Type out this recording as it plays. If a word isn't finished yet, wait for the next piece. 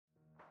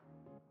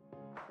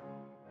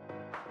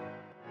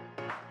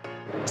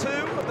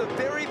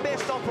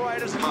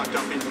operators. Parked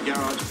up in the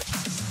garage.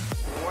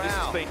 Wow. This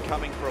has been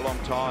coming for a long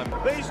time.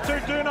 These two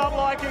do not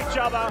like each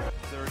other.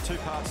 There are two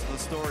parts of the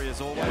story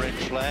as always. Red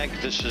flag,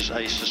 this is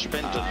a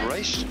suspended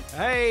race.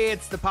 Hey,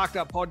 it's the Parked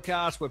Up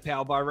Podcast. We're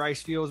powered by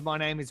Race Fuels. My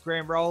name is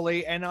Grant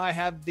Rowley, and I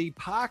have the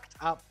Parked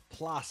Up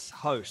Plus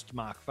host,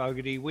 Mark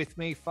Fogarty, with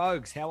me.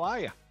 Folks, how are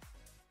you?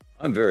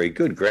 I'm very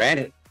good,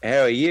 Grant.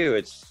 How are you?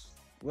 It's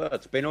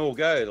been all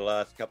go the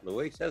last couple of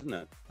weeks, hasn't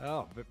it?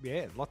 Oh, but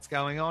yeah, lots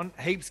going on,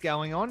 heaps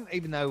going on,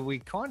 even though we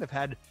kind of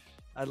had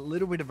a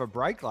little bit of a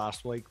break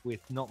last week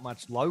with not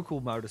much local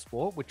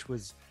motorsport, which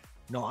was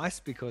nice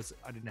because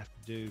I didn't have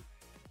to do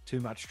too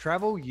much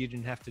travel. You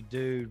didn't have to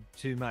do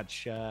too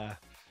much. You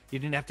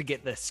didn't have to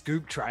get the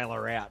scoop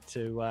trailer out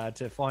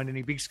to find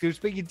any big scoops,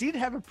 but you did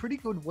have a pretty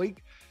good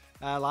week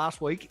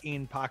last week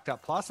in Parked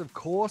Up Plus. Of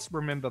course,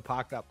 remember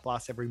Parked Up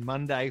Plus every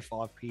Monday,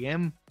 5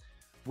 p.m.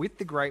 with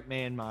the great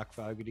man, Mark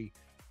Fogarty.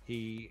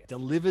 He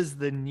delivers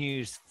the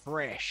news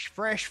fresh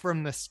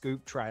from the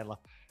scoop trailer.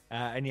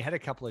 And you had a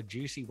couple of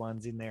juicy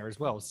ones in there as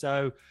well.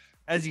 So,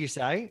 as you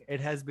say,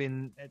 there's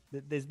been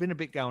a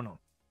bit going on.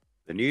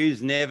 The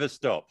news never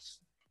stops.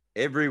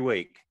 Every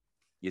week,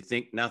 you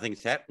think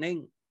nothing's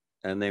happening.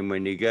 And then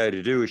when you go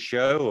to do a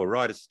show or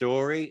write a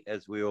story,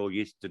 as we all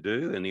used to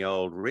do in the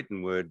old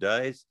written word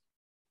days,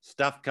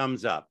 stuff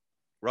comes up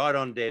right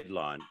on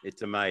deadline.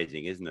 It's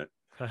amazing, isn't it?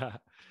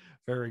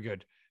 Very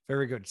good.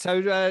 Very good.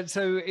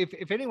 So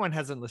if anyone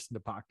hasn't listened to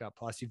Parked Up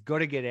Plus, you've got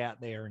to get out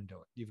there and do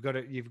it. You've got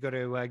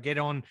to get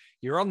on.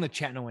 You're on the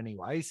channel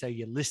anyway, so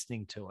you're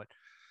listening to it.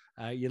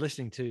 You're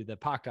listening to the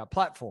Parked Up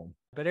platform.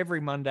 But every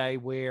Monday,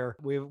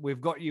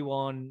 we've got you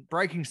on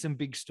breaking some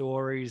big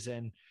stories,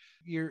 and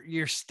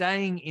you're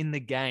staying in the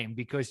game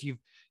because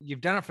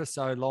you've done it for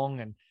so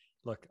long. And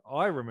look,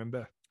 I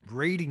remember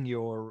reading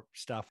your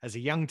stuff as a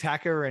young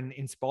tacker and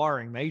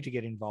inspiring me to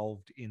get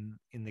involved in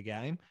the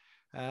game.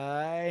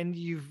 And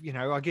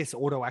I guess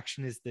Auto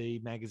Action is the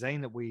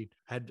magazine that we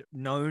had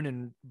known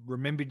and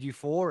remembered you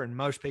for, and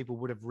most people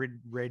would have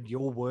read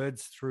your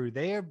words through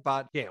there.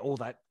 But yeah, all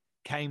that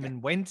came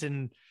and went,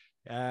 and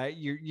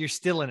you're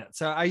still in it.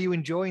 So are you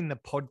enjoying the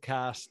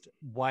podcast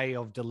way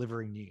of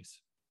delivering news?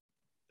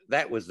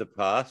 That was the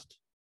past.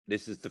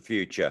 This is the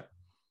future.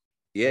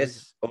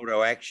 Yes,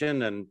 Auto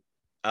Action and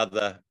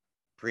other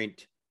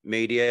print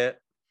media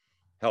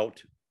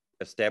helped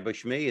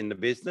establish me in the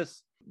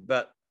business,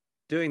 but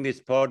doing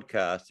this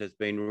podcast has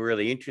been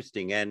really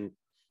interesting. And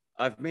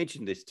I've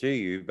mentioned this to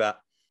you, but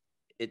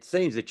it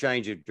seems a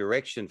change of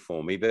direction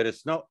for me, but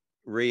it's not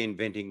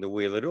reinventing the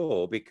wheel at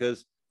all,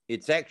 because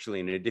it's actually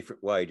in a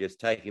different way, just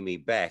taking me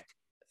back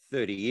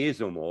 30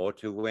 years or more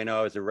to when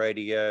I was a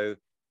radio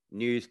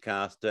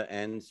newscaster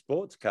and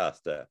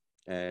sportscaster.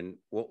 And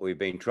what we've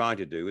been trying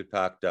to do with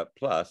Parked Up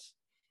Plus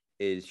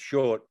is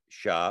short,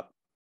 sharp,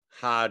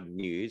 hard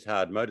news,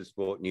 hard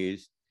motorsport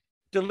news,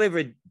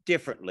 delivered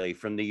differently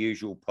from the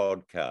usual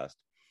podcast.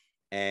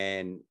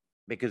 And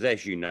because,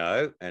 as you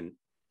know, and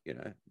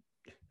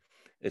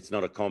it's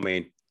not a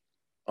comment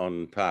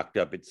on Parked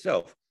Up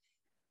itself,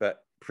 but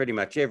pretty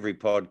much every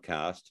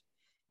podcast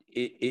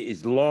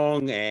is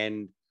long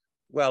and,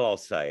 well, I'll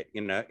say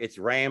it, it's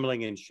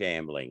rambling and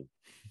shambling.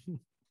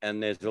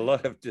 And there's a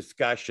lot of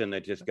discussion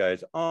that just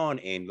goes on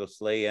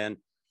endlessly. And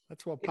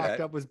that's what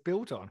Parked Up was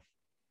built on.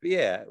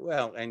 Yeah,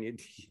 well, and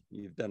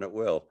you've done it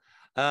well.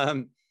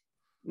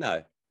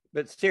 No,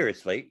 but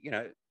seriously,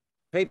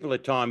 people are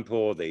time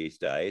poor these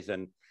days,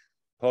 and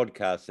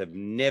podcasts have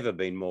never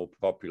been more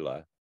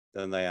popular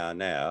than they are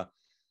now.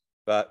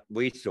 But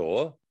we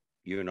saw,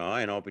 you and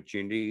I, an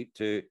opportunity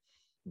to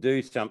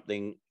do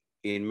something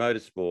in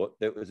motorsport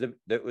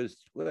that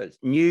was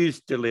news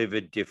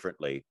delivered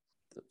differently.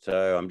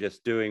 So I'm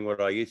just doing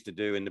what I used to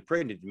do in the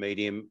printed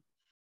medium,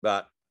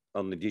 but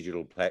on the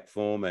digital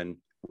platform, and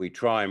we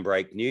try and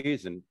break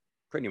news, and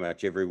pretty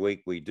much every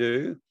week we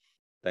do.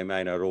 They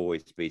may not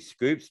always be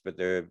scoops, but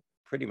they're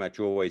pretty much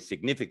always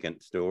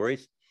significant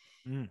stories.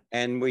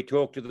 And we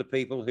talk to the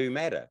people who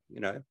matter.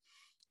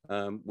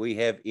 We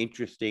have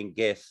interesting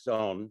guests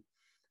on.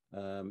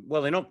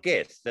 Well, they're not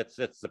guests. That's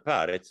the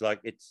part. It's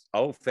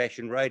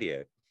old-fashioned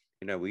radio.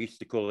 We used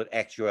to call it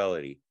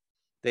actuality.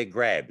 They're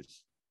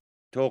grabs.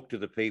 Talk to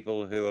the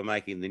people who are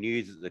making the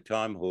news at the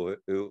time, or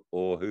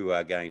who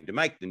are going to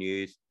make the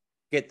news,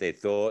 get their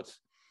thoughts.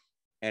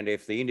 And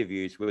if the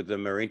interviews with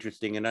them are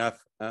interesting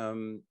enough,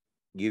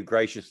 you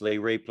graciously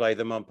replay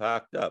them on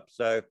Parked Up.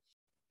 So it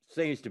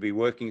seems to be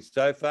working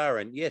so far.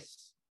 And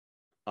yes,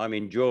 I'm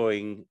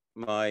enjoying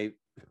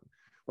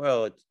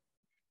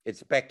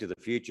it's back to the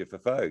future for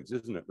folks,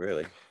 isn't it,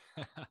 really?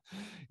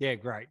 Yeah,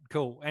 great.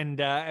 Cool. And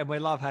we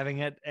love having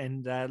it.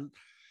 And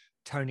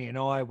Tony and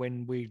I,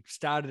 when we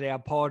started our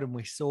pod and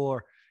we saw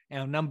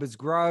our numbers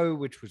grow,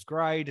 which was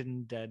great.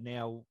 And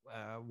now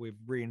we've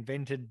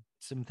reinvented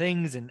some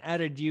things and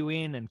added you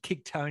in and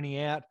kicked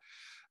Tony out.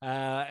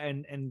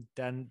 And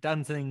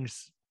done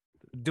things,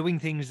 doing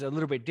things a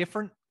little bit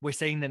different, we're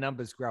seeing the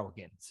numbers grow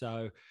again.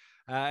 So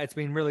it's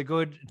been really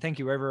good. Thank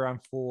you,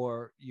 everyone,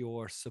 for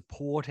your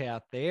support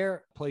out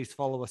there. Please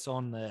follow us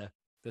on the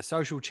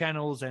social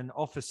channels and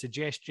offer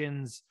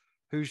suggestions.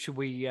 Who should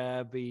we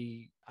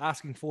be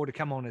asking for to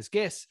come on as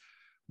guests?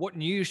 What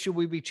news should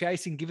we be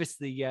chasing? Give us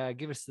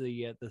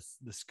the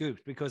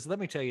scoops, because let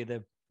me tell you,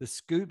 the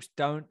scoops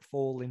don't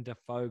fall into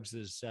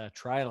Fogues's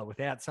trailer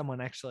without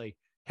someone actually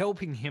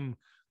helping him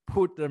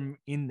put them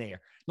in there.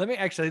 Let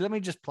me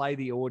just play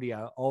the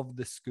audio of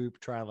the scoop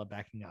trailer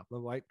backing up.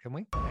 Wait, can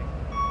we?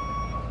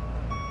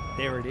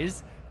 There it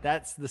is.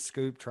 That's the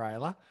scoop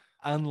trailer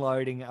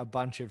unloading a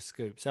bunch of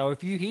scoops. So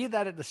if you hear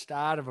that at the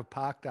start of a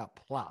Parked Up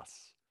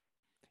Plus,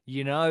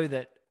 you know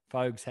that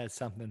Fogues has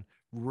something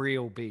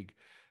real big.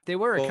 There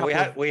were a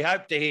couple. We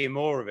hope to hear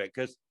more of it,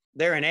 because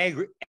they're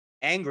an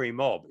angry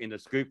mob in the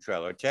scoop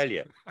trailer. I tell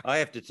you, I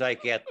have to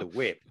take out the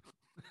whip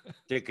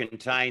to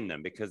contain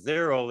them, because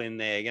they're all in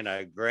there, you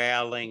know,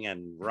 growling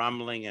and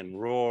rumbling and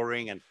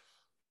roaring, and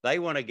they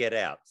want to get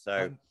out.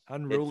 So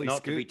unruly it's not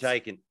scoops. To be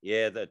taken.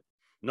 Yeah,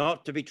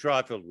 not to be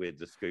trifled with,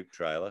 the scoop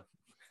trailer.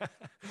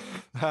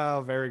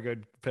 Oh, very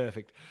good.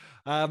 Perfect.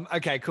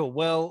 Okay, cool.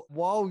 Well,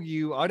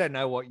 I don't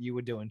know what you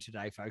were doing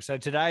today, folks. So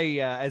today,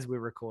 as we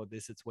record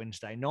this, it's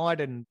Wednesday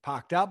night, and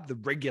Parked Up, the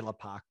regular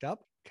Parked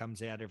Up,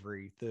 comes out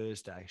every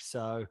Thursday.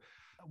 So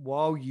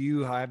while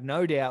you, I have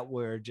no doubt,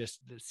 were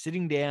just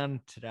sitting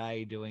down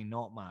today doing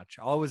not much,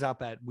 I was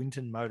up at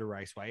Winton Motor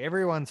Raceway,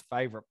 everyone's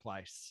favorite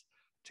place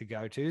to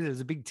go to. There's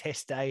a big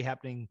test day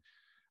happening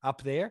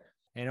up there,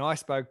 and I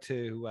spoke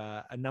to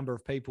a number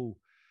of people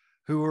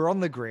who were on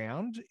the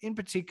ground, in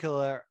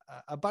particular,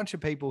 a bunch of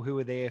people who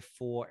were there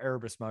for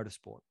Erebus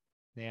Motorsport.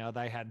 Now,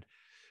 they had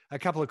a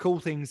couple of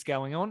cool things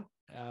going on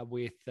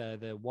with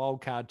the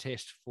wildcard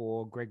test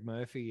for Greg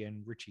Murphy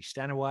and Richie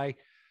Stanaway.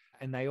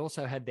 And they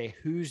also had their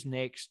Who's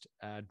Next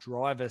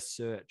driver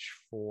search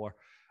for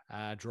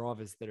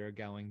drivers that are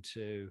going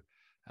to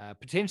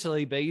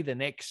potentially be the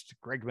next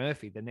Greg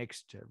Murphy, the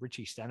next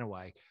Richie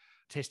Stanaway,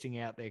 testing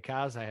out their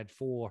cars. They had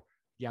 4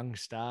 young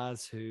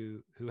stars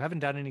who haven't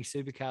done any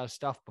supercar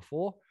stuff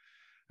before,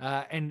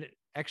 and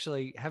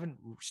actually haven't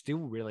still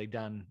really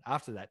done,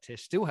 after that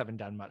test, still haven't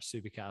done much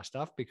supercar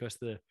stuff, because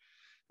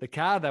the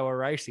car they were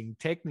racing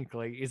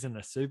technically isn't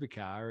a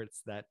supercar.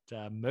 It's that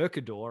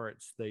Mercador.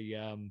 It's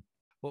the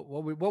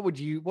what would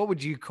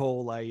you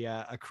call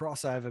a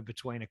crossover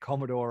between a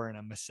Commodore and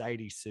a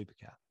Mercedes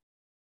supercar?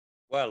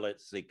 Well,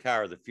 it's the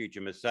car of the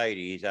future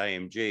Mercedes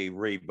AMG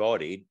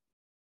rebodied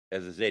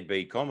as a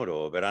ZB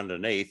Commodore, but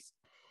underneath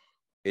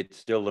it's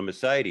still the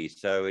Mercedes.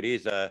 So it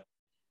is a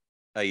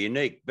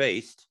unique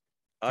beast.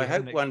 I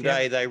hope one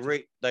day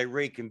they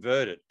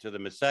reconvert it to the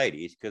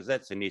Mercedes, because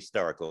that's an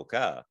historical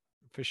car.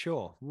 For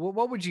sure.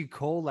 What would you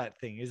call that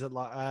thing? Is it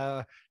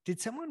like, did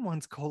someone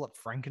once call it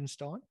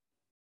Frankenstein?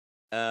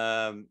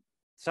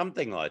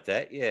 Something like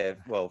that. Yeah.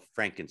 Well,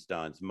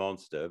 Frankenstein's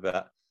monster,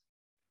 but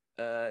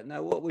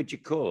no, what would you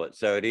call it?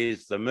 So it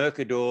is the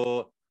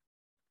Mercador,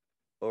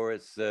 or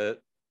it's the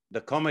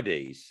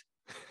Comedies.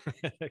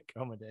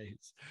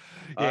 Comedies.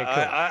 Yeah,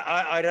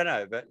 cool. I don't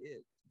know, but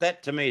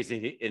that to me is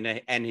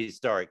an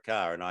historic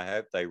car, and I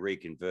hope they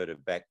reconvert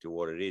it back to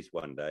what it is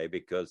one day,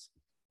 because,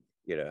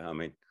 you know, I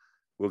mean,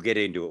 we'll get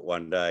into it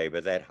one day,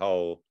 but that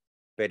whole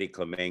Betty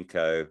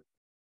Clemenco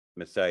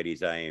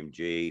Mercedes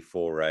AMG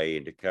foray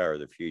into car of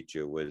the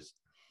future was,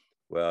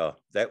 well,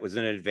 that was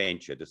an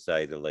adventure, to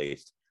say the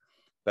least.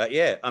 But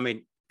yeah, I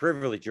mean,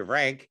 privilege of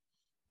rank,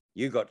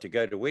 you got to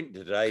go to Winton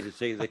today to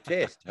see the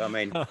test. I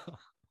mean,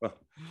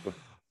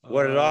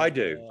 what did I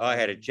do? I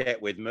had a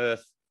chat with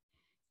Murph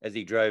as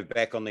he drove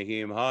back on the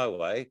Hume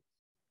Highway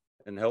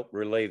and helped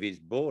relieve his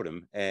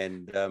boredom.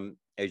 And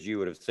as you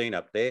would have seen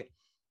up there,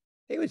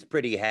 he was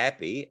pretty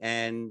happy.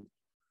 And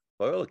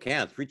by all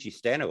accounts, Richie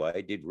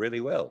Stanaway did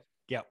really well.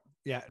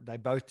 Yeah, they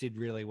both did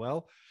really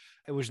well.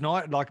 It was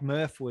not like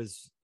Murph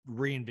was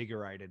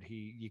reinvigorated.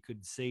 You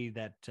could see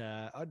that.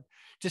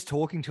 Just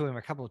talking to him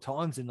a couple of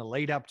times in the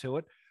lead up to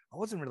it, I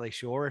wasn't really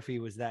sure if he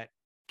was that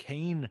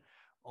keen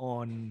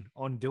on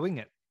doing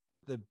it.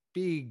 The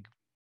big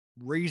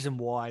reason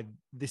why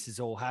this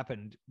has all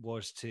happened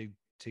was to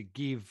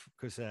give,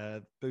 because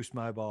Boost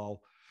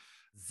Mobile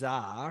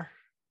czar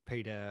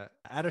Peter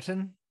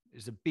Adderton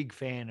is a big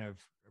fan of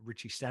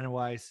Richie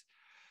Stanaway's,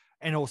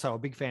 and also a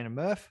big fan of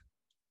Murph.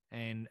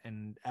 And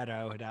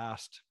Addo had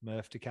asked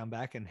Murph to come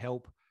back and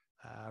help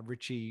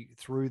Richie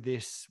through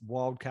this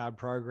wildcard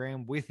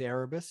program with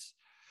Erebus.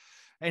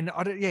 And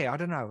I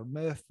don't know.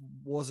 Murph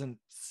wasn't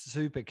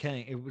super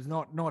keen. It was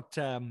not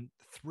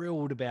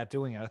thrilled about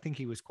doing it. I think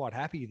he was quite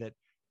happy that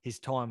his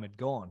time had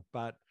gone.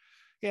 But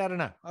yeah, I don't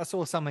know. I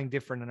saw something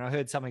different, and I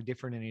heard something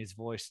different in his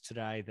voice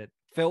today that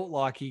felt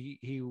like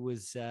he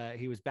was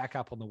back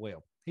up on the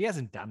wheel. He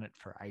hasn't done it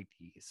for 8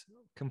 years.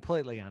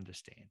 Completely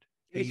understand.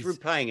 He's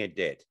repaying a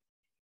debt.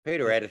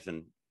 Peter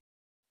Adderton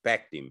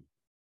backed him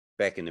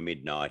back in the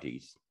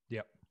mid-90s.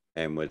 Yep.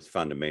 And was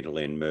fundamental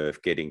in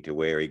Murph getting to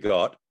where he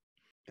got,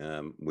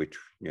 which,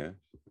 you know,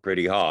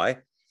 pretty high.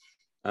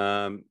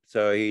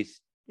 So he's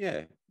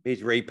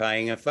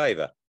repaying a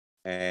favour.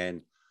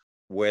 And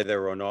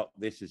whether or not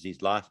this is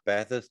his last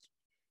Bathurst,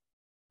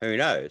 who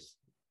knows?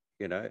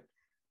 You know,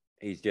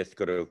 he's just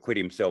got to acquit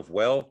himself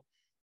well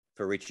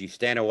for Richie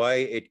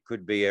Stanaway, it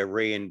could be a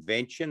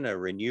reinvention, a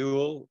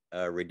renewal,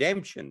 a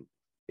redemption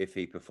if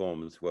he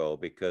performs well,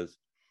 because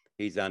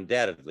he's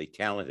undoubtedly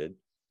talented.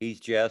 He's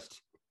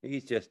just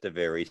a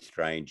very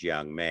strange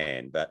young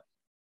man. But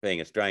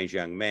being a strange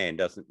young man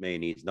doesn't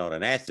mean he's not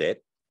an asset.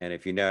 And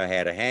if you know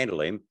how to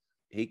handle him,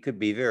 he could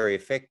be very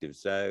effective.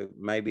 So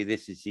maybe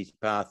this is his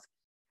path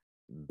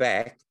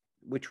back,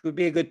 which would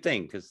be a good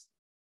thing, because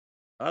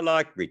I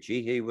like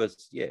Richie. He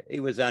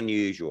was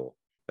unusual,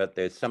 but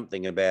there's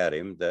something about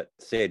him that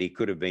said he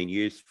could have been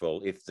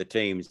useful if the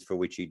teams for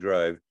which he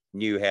drove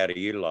knew how to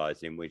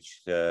utilise him,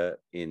 which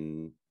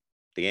in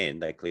the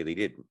end, they clearly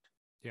didn't.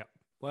 Yeah.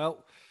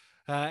 Well,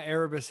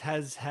 Erebus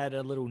has had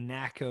a little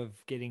knack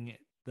of getting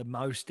the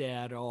most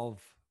out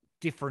of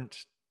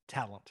different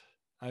talent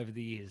over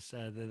the years.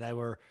 They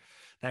were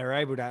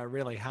able to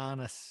really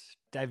harness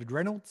David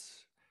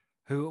Reynolds,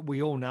 who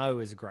we all know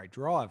is a great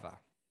driver.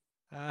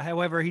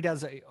 However, he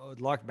does,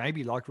 like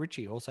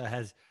Richie, also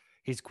has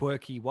his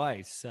quirky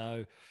ways.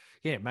 So,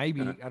 yeah,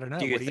 maybe, I don't know.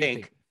 Do you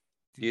think?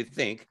 Do you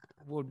think?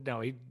 Well,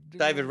 no.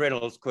 David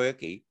Reynolds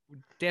quirky?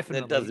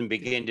 Definitely. That doesn't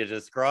begin to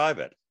describe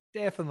it.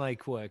 Definitely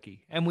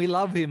quirky. And we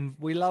love him.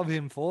 We love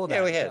him for that.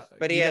 Yeah, he has.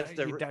 But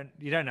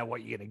you don't know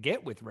what you're going to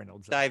get with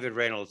Reynolds. David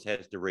Reynolds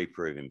has to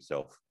reprove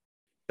himself.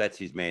 That's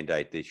his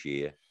mandate this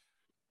year.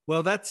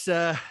 Well, that's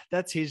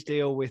his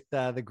deal with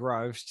the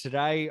Groves.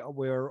 Today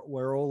we're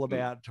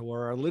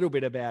a little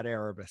bit about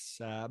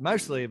Erebus,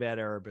 mostly about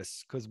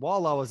Erebus, because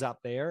while I was up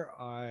there,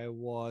 I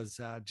was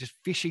just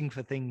fishing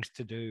for things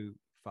to do,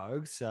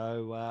 folks.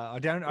 So I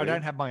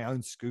don't have my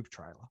own scoop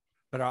trailer,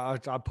 but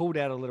I pulled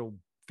out a little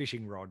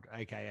fishing rod,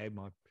 aka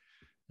my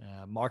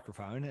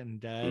microphone,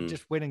 and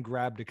just went and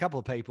grabbed a couple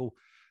of people.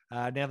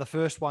 Now the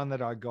first one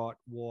that I got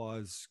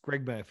was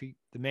Greg Murphy,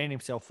 the man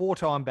himself,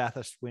 4-time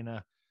Bathurst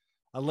winner,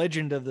 a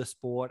legend of the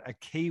sport, a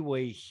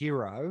Kiwi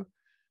hero.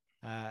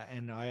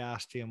 And I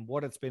asked him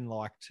what it's been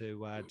like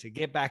to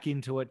get back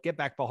into it, get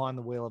back behind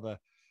the wheel of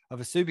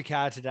a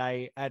supercar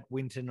today at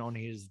Winton on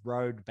his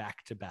road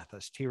back to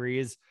Bathurst. Here he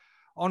is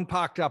on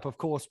Parked Up. Of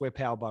course, we're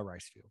powered by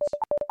Racefields.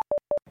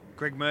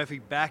 Greg Murphy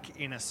back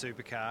in a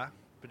supercar,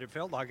 but it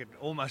felt like it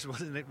almost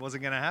wasn't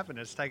going to happen.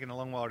 It's taken a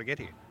long while to get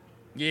here.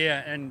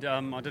 Yeah, and I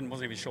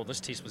wasn't even sure this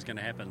test was going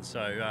to happen.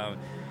 So,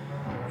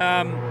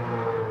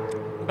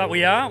 but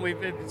we are.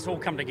 It's all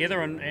come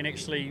together, and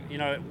actually,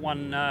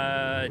 one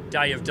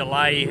day of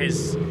delay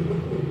has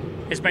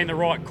been the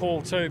right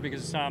call too,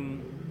 because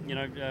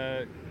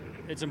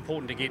it's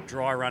important to get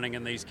dry running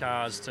in these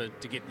cars to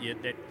get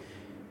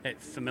that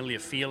familiar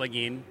feel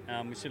again.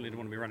 We certainly don't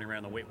want to be running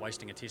around the wet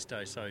wasting a test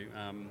day. So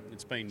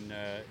it's been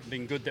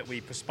good that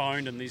we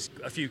postponed, and there's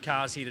a few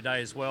cars here today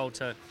as well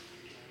to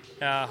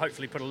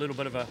hopefully put a little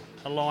bit of a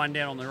line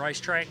down on the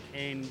racetrack.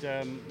 And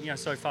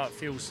so far it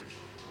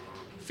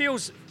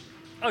feels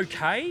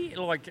okay.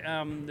 Like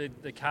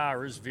the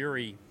car is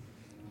very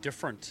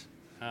different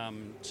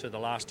to the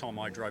last time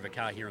I drove a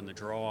car here in the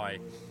dry,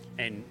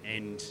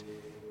 and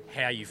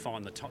how you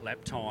find the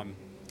lap time.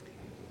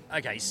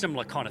 Okay,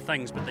 similar kind of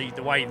things, but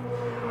the way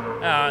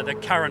the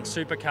current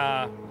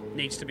supercar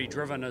needs to be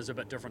driven is a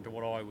bit different to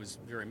what I was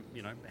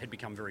had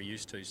become very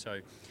used to.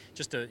 So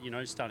just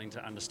starting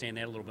to understand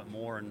that a little bit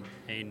more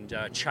and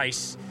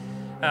chase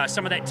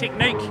some of that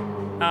technique.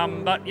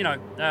 But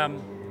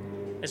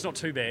it's not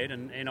too bad,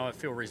 and I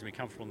feel reasonably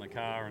comfortable in the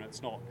car, and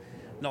it's not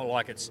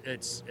like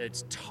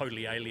it's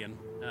totally alien.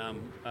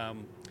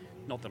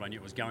 Not that I knew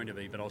it was going to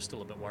be, but I was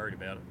still a bit worried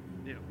about it.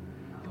 Yeah.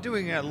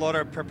 Doing a lot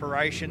of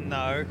preparation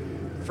though,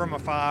 from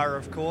afar,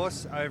 of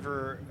course,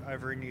 over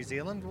in New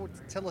Zealand.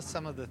 Tell us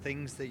some of the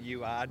things that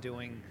you are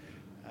doing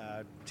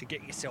to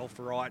get yourself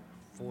right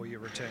for your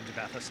return to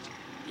Bathurst.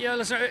 Yeah,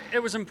 listen, it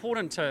was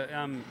important to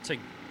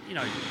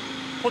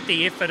put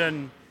the effort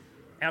in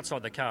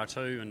outside the car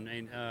too,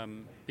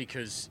 and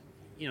because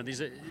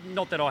there's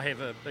not that I have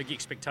a big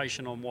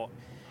expectation on what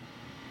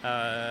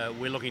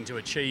we're looking to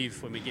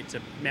achieve when we get to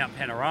Mount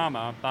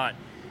Panorama, but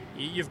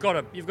you've got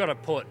to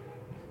put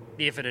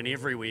the effort in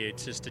everywhere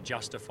just to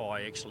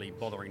justify actually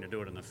bothering to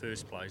do it in the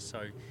first place.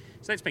 So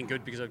that's been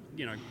good, because I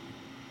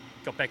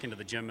got back into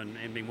the gym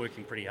and been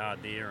working pretty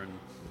hard there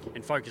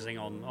and focusing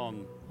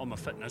on my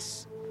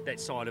fitness, that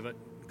side of it,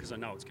 because I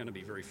know it's going to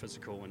be very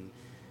physical,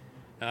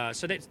 and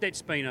so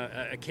that's been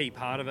a key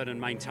part of it,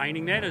 and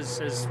maintaining that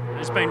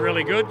has been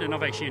really good, and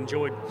I've actually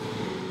enjoyed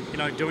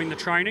doing the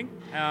training,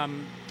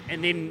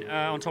 and then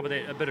on top of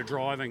that a bit of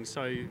driving.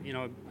 So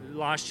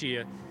last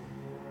year,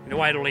 the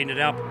way it all ended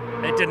up,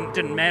 it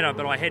didn't matter,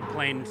 but I had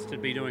planned to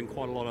be doing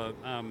quite a lot of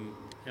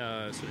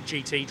sort of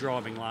GT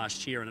driving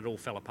last year, and it all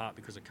fell apart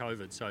because of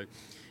COVID. So,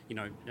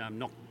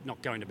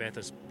 not going to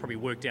Bathurst probably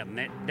worked out in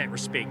that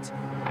respect.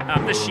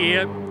 This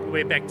year,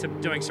 we're back to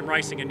doing some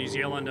racing in New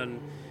Zealand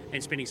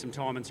and spending some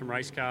time in some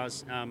race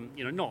cars.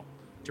 Not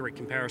direct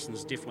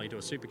comparisons definitely to a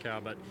supercar,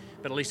 but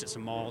at least it's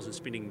some miles and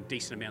spending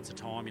decent amounts of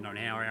time, an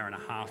hour and a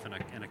half in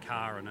a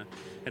car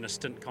and a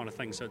stint kind of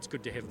thing. So it's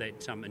good to have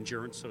that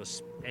endurance sort of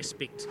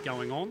aspect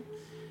going on,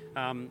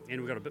 and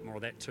we've got a bit more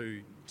of that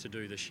to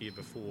do this year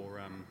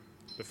before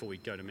before we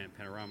go to Mount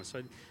Panorama.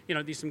 So,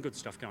 there's some good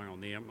stuff going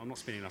on there. I'm not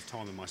spending enough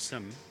time in my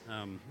sim,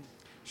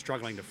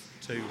 struggling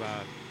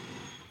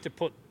to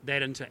put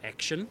that into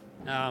action.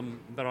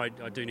 But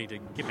I do need to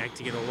get back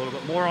together a little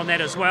bit more on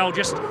that as well,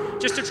 just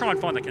to try and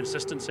find the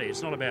consistency.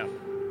 It's not about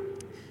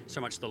so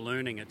much the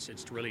learning,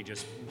 it's really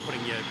just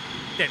putting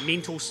that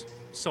mental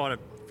side of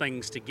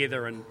things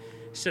together and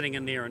sitting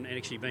in there and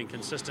actually being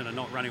consistent and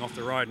not running off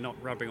the road, not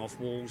rubbing off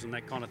walls and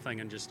that kind of thing,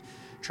 and just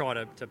try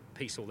to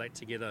piece all that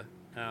together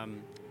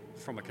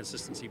from a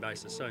consistency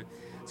basis. So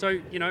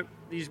we've got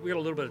a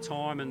little bit of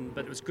time,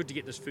 but it was good to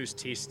get this first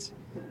test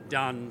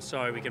done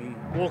so we can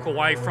walk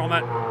away from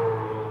it.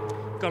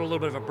 Got a little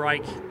bit of a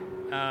break,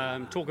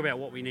 talk about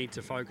what we need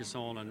to focus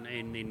on,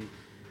 and then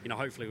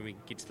hopefully when we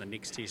get to the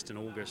next test in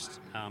August,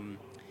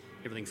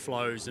 everything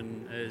flows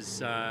and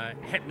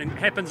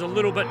happens a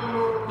little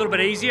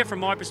bit easier from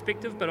my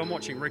perspective. But I'm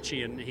watching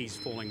Richie, and he's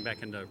falling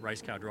back into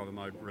race car driver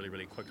mode really,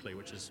 really quickly,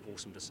 which is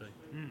awesome to see.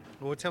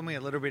 Well, tell me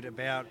a little bit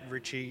about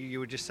Richie. You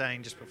were just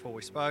saying just before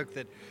we spoke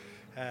that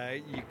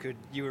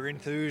you were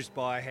enthused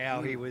by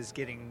how he was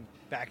getting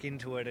back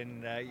into it,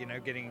 and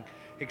getting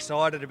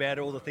excited about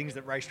all the things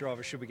that race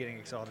drivers should be getting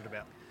excited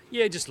about.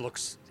 Yeah, it just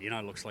looks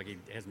like he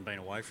hasn't been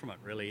away from it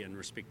really, in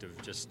respect of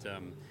just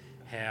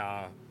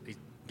how he's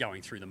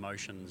going through the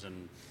motions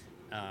and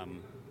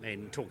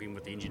talking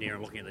with the engineer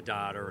and looking at the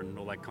data and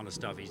all that kind of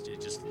stuff.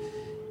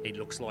 He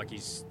looks like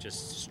he's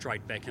just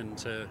straight back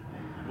into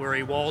where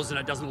he was, and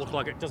it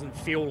doesn't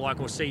feel like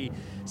or seem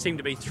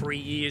to be 3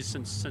 years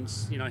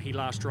since he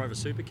last drove a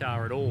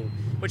supercar at all,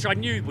 which I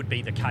knew would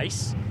be the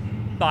case.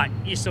 But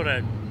you sort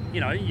of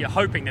you're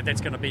hoping that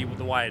that's going to be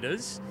the way it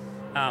is,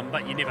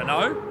 but you never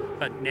know.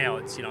 But now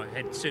it's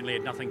certainly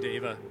had nothing to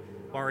ever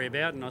worry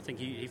about, and I think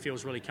he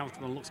feels really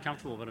comfortable and looks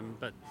comfortable with him.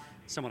 But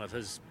someone of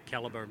his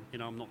calibre,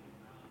 I'm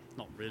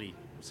not really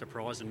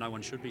surprised, and no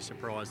one should be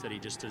surprised that he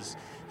just has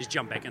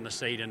jumped back in the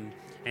seat, and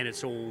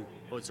it's all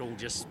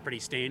just pretty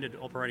standard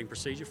operating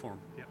procedure for him.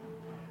 Yep.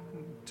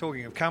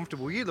 Talking of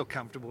comfortable, you look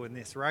comfortable in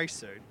this race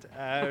suit.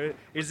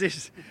 Is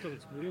this?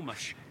 It's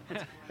warmish.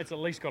 It's at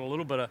least got a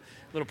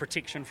little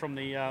protection from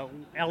the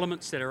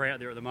elements that are out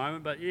there at the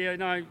moment. But yeah,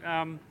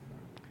 no.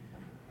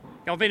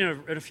 I've been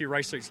in a few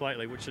race suits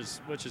lately, which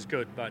is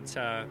good, but just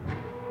a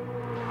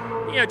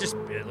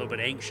little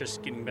bit anxious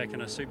getting back in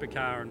a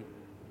supercar, and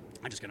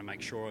I'm just going to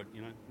make sure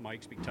my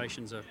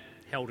expectations are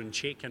held in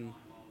check, and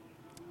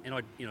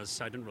I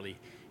so I didn't really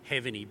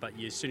have any, but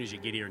as soon as you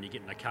get here and you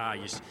get in a car,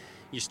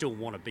 you still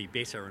want to be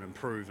better and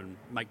improve and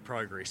make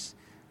progress,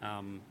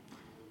 I've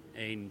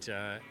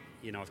got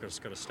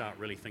to start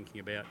really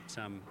thinking about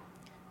some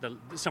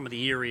of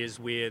the areas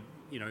where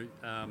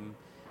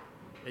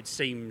it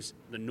seems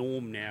the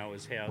norm now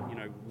is how,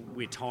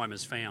 where time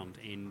is found,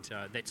 and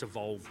that's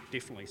evolved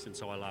definitely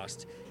since I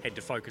last had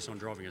to focus on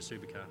driving a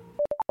supercar.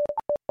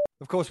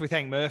 Of course, we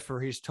thank Murph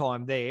for his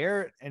time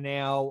there, and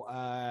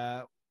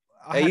now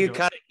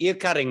you're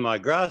cutting my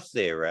grass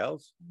there,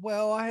 Ralph.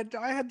 Well, I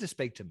had to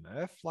speak to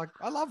Murph. Like,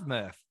 I love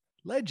Murph,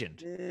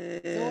 legend.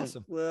 It's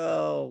awesome.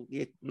 Well,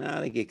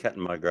 I think you're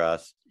cutting my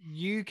grass.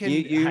 You can.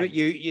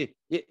 You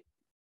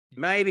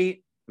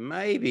maybe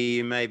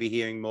you may be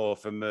hearing more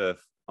from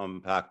Murph on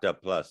Parked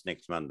Up Plus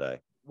next Monday.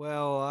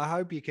 Well, I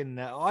hope you can.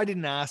 I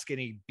didn't ask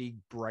any big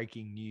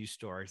breaking news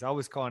stories. I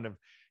was kind of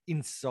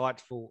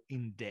insightful,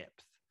 in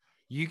depth.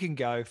 You can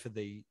go for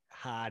the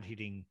hard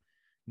hitting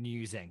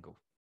news angle.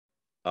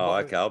 Oh,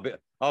 okay.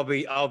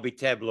 I'll be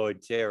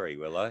tabloid Terry,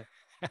 will I?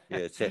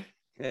 Yeah,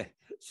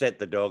 set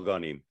the dog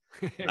on him.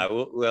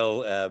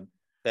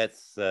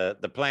 That's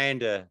the plan,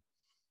 to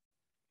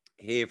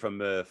hear from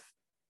Murph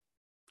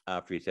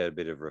after he's had a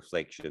bit of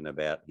reflection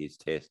about his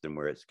test and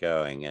where it's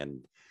going.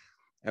 And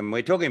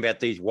we're talking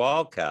about these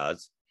wild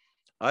cards.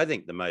 I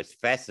think the most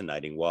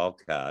fascinating wild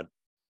card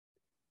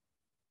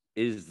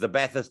is the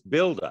Bathurst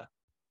Builder.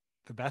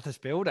 The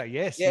Bathurst Builder,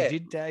 yes. Yeah. You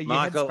did.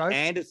 Michael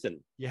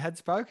Anderson. You had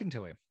spoken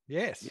to him,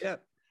 yes. Yeah.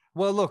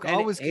 Well, look,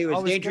 he was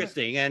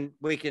interesting, and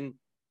we can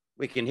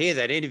hear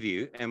that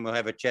interview, and we'll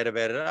have a chat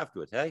about it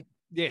afterwards, hey?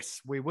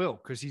 Yes, we will,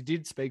 because you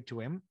did speak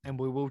to him, and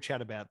we will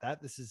chat about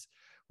that.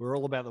 We're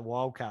all about the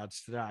wild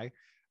cards today.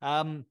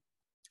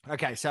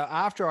 Okay, so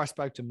after I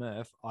spoke to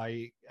Murph,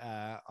 I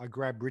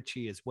grabbed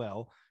Richie as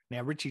well.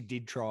 Now, Richie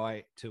did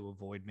try to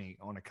avoid me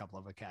on a couple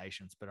of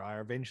occasions, but I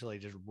eventually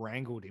just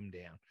wrangled him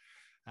down.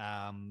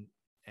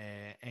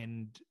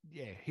 And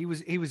yeah, he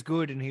was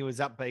good, and he was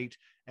upbeat,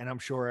 and I'm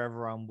sure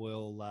everyone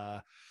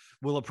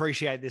will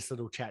appreciate this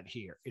little chat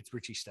here. It's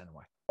Richie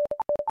Stanaway.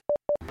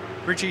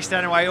 Richie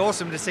Stanaway,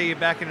 awesome to see you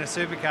back in a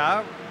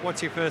supercar.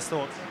 What's your first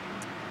thoughts?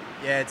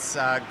 Yeah, it's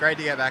great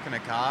to get back in a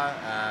car.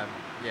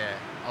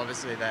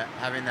 Obviously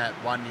having that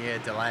 1 year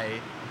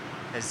delay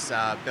has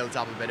built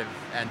up a bit of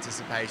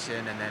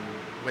anticipation, and then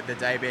with the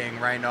day being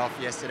rained off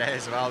yesterday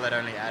as well, that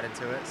only added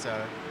to it.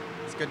 So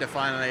it's good to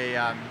finally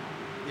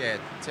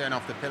turn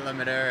off the pit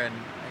limiter and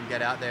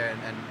get out there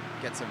and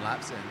get some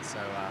laps in. So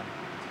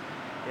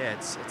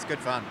it's good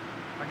fun.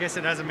 I guess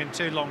it hasn't been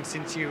too long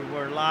since you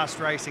were last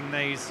racing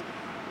these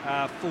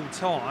full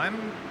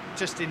time,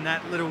 just in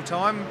that little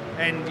time,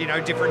 and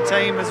different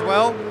team as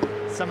well.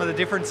 Some of the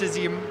differences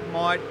you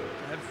might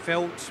have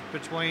felt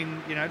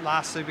between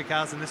last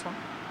supercars and this one.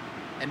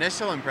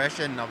 Initial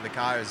impression of the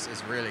car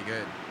is really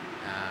good.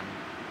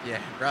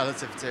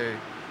 Relative to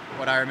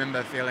what I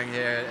remember feeling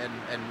here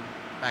in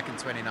back in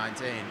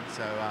 2019.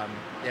 So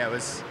I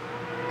was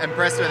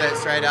impressed with it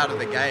straight out of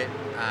the gate.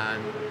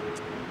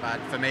 But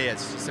for me,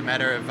 it's just a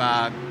matter of,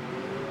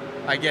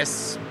 I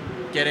guess,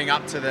 getting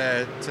up to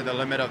the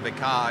limit of the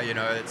car.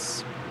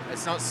 It's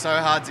not so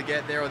hard to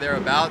get there or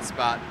thereabouts,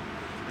 but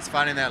it's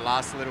finding that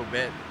last little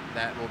bit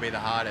that will be the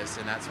hardest,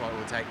 and that's what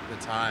will take the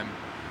time.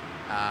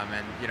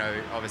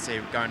 Obviously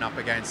going up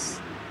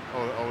against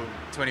all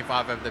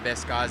 25 of the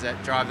best guys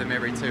that drive them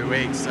every 2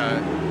 weeks.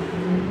 So,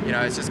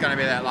 it's just going to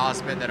be that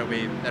last bit that'll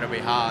be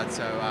hard.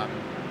 So,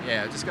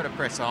 just got to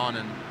press on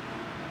and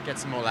get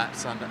some more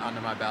laps under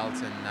my belt,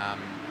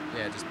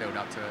 and just build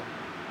up to it.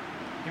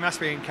 You must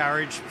be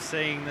encouraged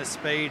seeing the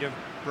speed of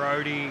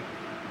Brodie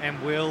and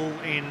Will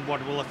in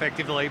what will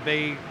effectively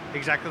be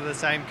exactly the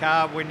same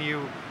car when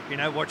you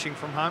watching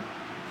from home.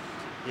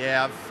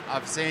 Yeah,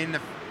 I've seen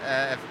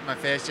my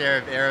fair share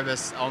of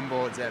Erebus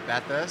onboards at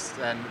Bathurst,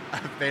 and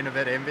I've been a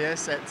bit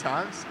envious at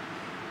times.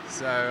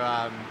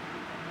 So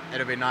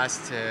it'll be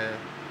nice to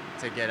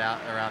get out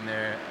around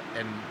there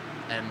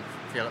and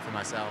feel it for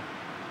myself.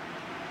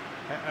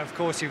 Of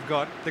course, you've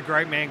got the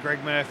great man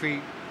Greg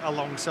Murphy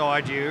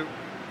alongside you.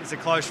 He's a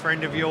close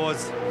friend of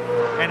yours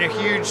and a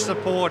huge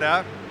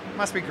supporter. It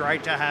must be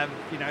great to have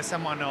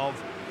someone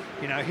of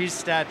his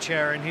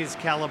stature and his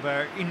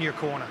caliber in your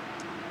corner.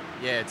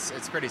 Yeah,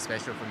 it's pretty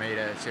special for me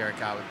to share a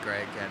car with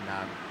Greg and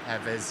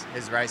have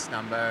his race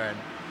number, and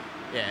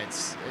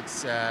it's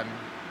a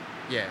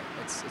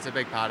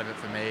big part of it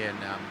for me, and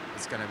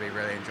it's going to be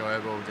really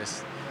enjoyable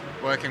just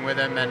working with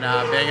him and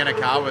being in a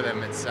car with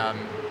him. It's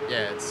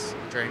it's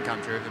a dream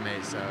come true for me,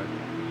 so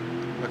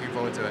looking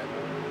forward to it.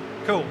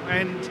 Cool.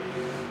 And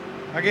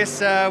I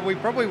guess we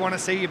probably want to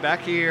see you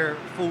back here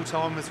full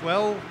time as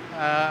well.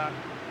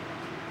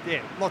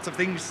 Lots of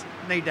things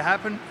need to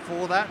happen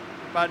for that.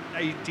 But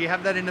do you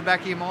have that in the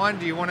back of your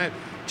mind? Do you want to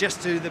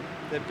just do the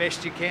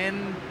best you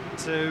can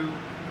to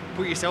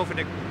put yourself in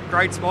a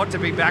great spot to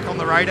be back on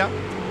the radar?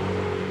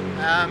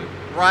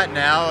 Right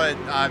now,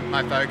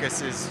 my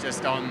focus is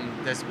just on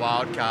this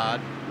wild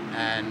card,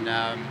 and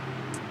I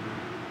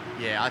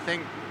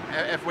think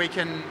if we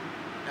can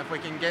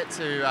get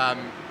to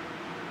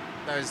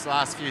those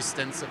last few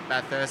stints at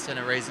Bathurst in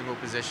a reasonable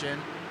position,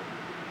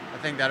 I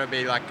think that'll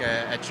be like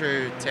a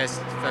true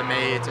test for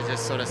me to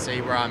just sort of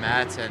see where I'm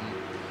at. And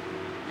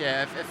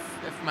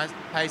if my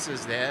pace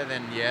is there,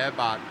 then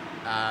but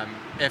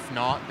if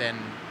not, then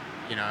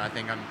I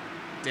think I'm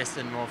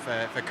destined more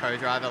for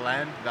co-driver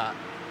land. But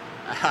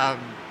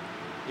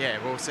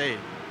we'll see.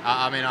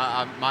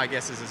 My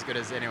guess is as good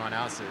as anyone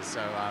else's.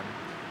 So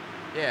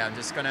I'm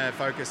just going to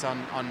focus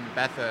on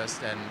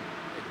Bathurst and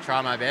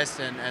try my best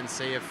and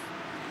see if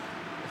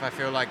I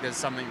feel like there's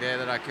something there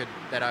that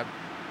I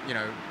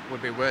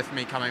would be worth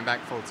me coming back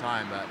full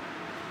time. But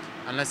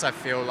unless I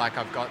feel like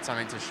I've got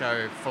something to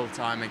show full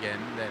time again,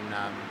 then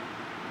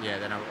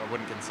then I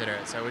wouldn't consider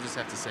it. So we'll just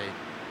have to see.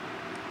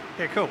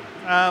 Yeah, cool.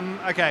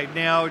 Okay,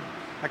 now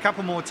a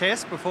couple more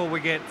tests before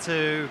we get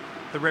to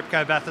the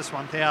Repco Bathurst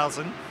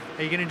 1000.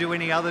 Are you going to do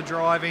any other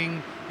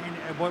driving?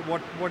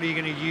 What are you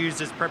going to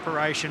use as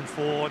preparation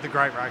for the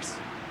Great Race?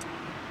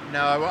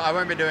 No, I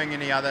won't be doing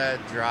any other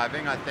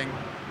driving. I think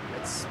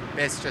it's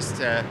best just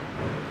to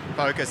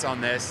focus on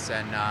this.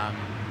 And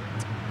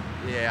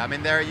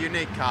they're a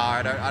unique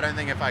car. I don't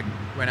think if I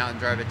went out and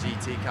drove a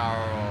GT car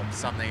or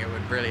something, it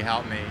would really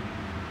help me.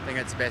 I think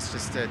it's best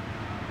just to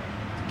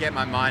get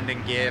my mind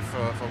in gear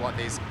for what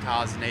these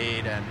cars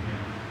need. And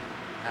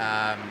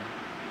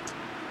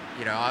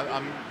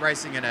I'm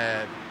racing in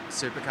a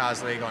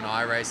supercars league on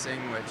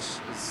iRacing, which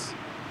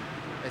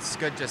it's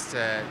good just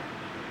to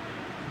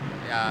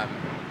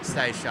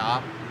stay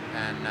sharp.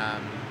 And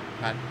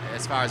but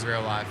as far as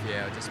real life,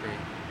 I'll just be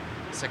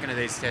sticking to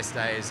these test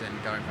days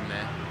and going from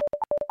there.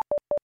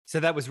 So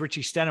that was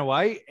Richie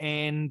Stanaway,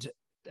 and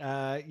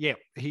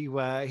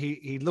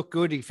he looked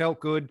good. He felt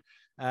good,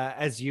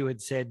 as you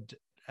had said,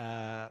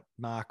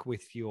 Mark,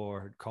 with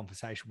your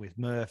conversation with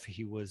Murph.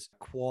 He was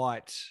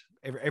quite.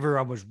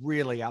 Everyone was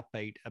really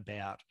upbeat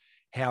about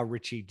how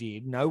Richie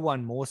did. No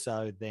one more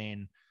so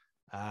than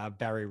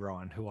Barry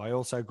Ryan, who I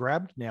also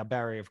grabbed. Now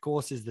Barry, of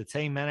course, is the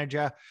team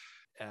manager.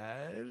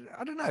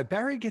 I don't know.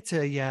 Barry gets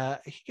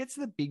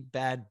the big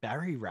bad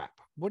Barry rap.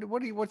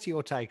 What's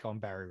your take on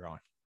Barry Ryan?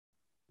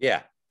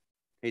 Yeah,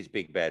 he's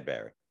big bad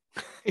Barry.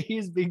 He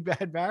is big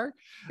bad Barry.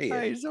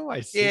 He's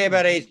always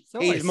but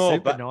he's more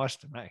super nice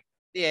to me.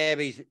 Yeah,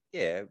 but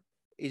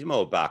he's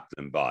more buck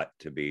than bite,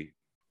 to be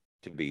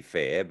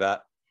fair.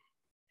 But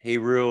he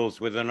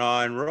rules with an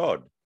iron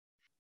rod,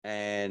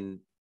 and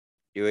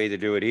you either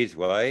do it his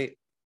way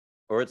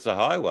or it's the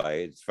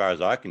highway, as far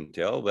as I can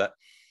tell. But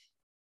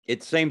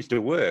it seems to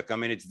work. I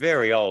mean, it's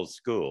very old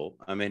school.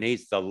 I mean,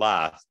 he's the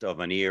last of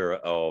an era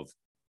of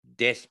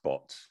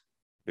despots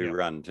who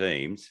run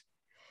teams.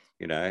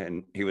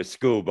 and he was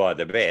schooled by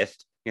the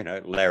best,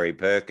 Larry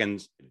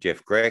Perkins,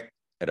 Jeff Grech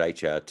at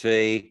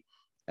HRT,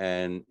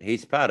 and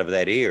he's part of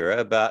that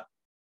era. But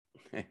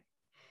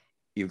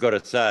you've got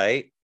to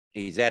say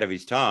he's out of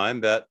his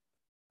time, but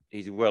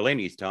he's well in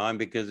his time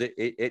because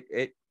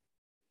it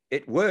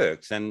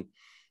works, and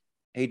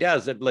he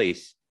does at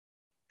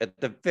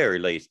the very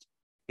least,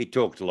 he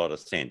talks a lot of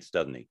sense,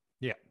 doesn't he?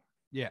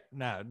 Yeah,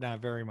 no,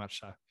 very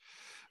much so,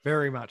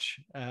 very much,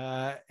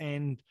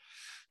 and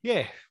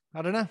yeah,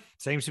 I don't know,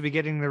 seems to be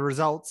getting the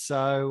results.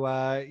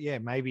 So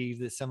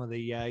maybe some of the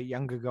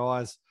younger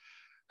guys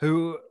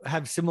who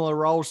have similar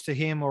roles to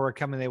him or are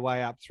coming their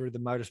way up through the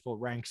motorsport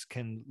ranks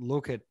can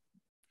look at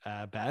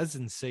Baz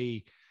and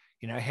see,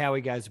 how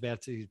he goes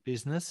about his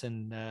business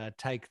and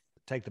take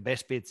the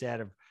best bits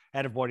out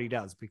of what he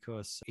does,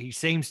 because he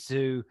seems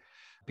to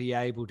be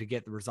able to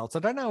get the results. I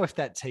don't know if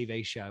that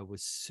TV show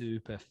was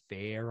super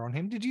fair on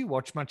him. Did you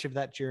watch much of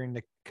that during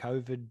the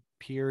COVID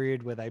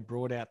period where they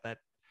brought out that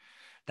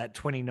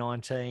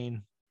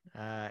 2019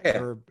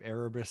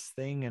 Erebus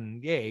thing?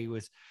 And yeah, he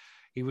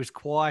was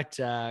quite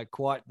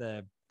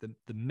the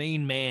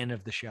mean man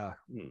of the show.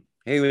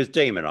 He was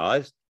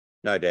demonized,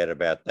 no doubt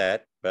about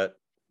that, but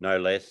no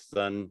less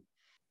than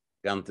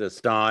Gunther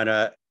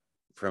Steiner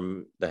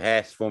from the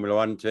Haas Formula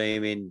One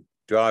team in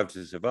Drive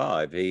to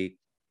Survive. He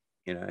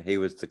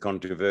was the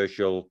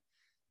controversial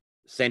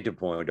centre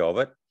point of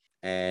it,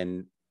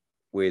 and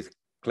with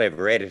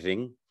clever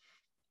editing,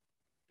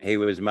 he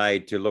was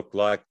made to look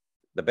like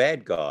the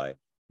bad guy.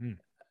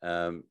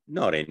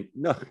 Not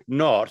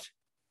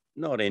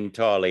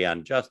entirely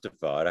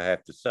unjustified, I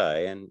have to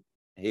say, and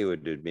he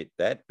would admit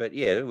that. But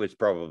yeah, it was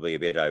probably a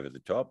bit over the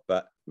top,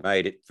 but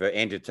made it for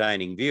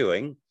entertaining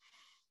viewing.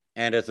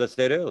 And as I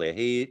said earlier,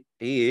 he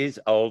is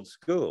old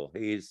school.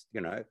 He is,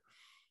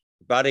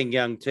 budding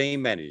young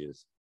team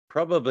managers.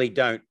 Probably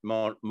don't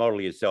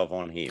model yourself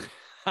on him.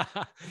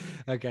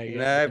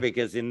 Okay.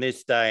 Because in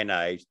this day and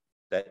age,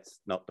 that's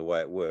not the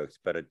way it works.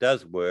 But it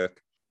does work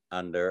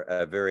under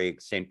a very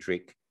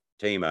eccentric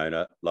team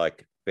owner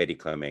like Betty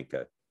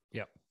Klemenko.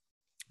 Yep.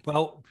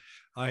 Well,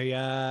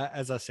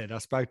 as I said, I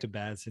spoke to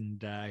Baz,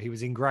 and he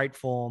was in great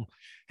form.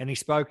 And he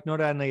spoke not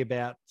only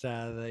about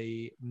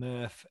the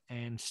Murph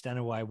and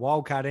Stanaway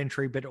wildcard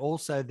entry, but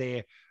also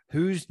their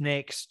Who's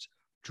Next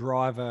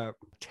driver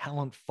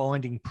talent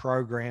finding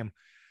program,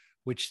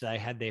 which they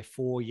had their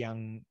 4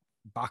 young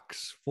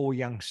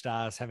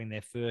stars having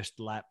their first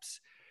laps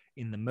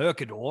in the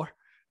Mercador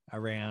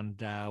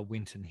around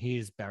Winton.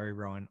 Here's Barry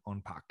Ryan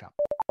on Parked Up.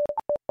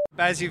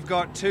 Baz, you've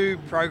got 2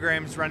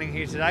 programs running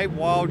here today,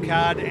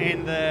 Wildcard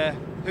and the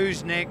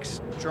Who's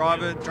Next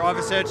driver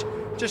search.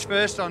 Just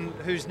first on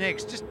Who's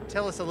Next, just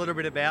tell us a little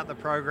bit about the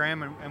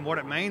program and what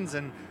it means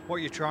and what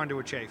you're trying to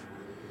achieve.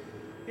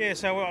 Yeah,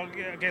 so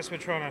I guess we're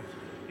trying to,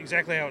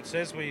 exactly how it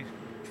says, we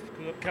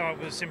come up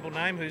with a simple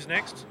name, Who's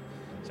Next.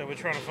 So we're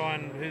trying to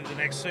find who the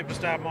next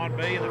superstar might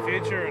be in the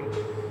future, and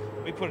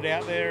we put it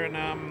out there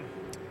and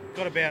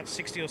got about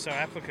 60 or so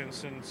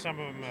applicants, and some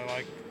of them are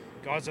like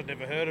guys I've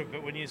never heard of,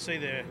 but when you see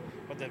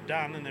what they've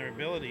done and their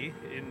ability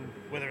in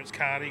whether it's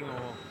karting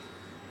or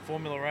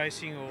formula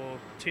racing or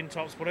tin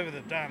tops, whatever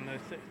they've done,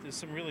 there's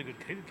some really good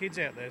kids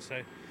out there.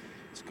 So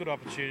it's a good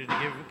opportunity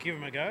to give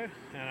them a go.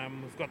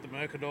 We've got the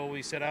Mercador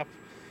we set up,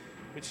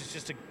 which is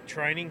just a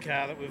training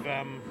car that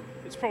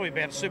it's probably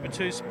about Super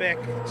 2 spec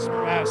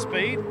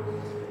speed,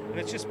 and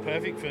it's just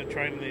perfect for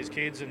training these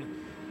kids, and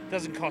it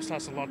doesn't cost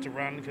us a lot to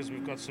run because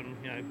we've got some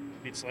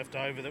bits left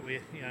over that we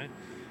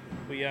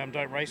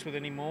don't race with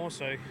anymore.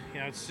 So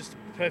it's just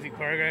a perfect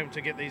program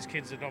to get these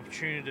kids an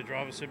opportunity to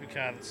drive a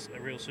supercar that's a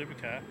real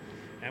supercar,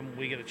 and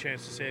we get a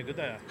chance to see how good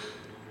they are.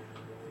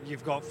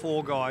 You've got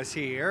 4 guys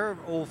here,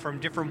 all from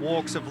different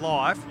walks of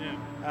life.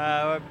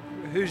 Yeah.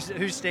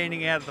 Who's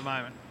standing out at the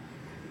moment?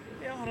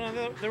 Yeah, I don't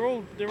know.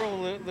 They're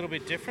all a little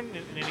bit different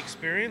in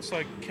experience.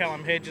 Like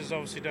Callum Hedge has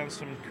obviously done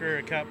some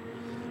Carrera Cup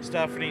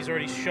stuff, and he's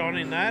already shone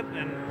in that.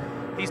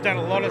 And he's done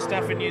a lot of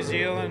stuff in New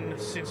Zealand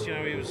since he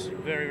was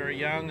very, very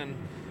young. And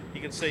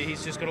you can see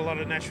he's just got a lot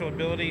of natural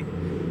ability.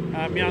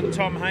 Young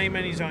Tom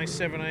Heyman, he's only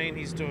 17.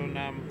 He's doing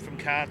from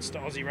karts to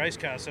Aussie race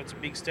cars, so it's a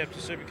big step to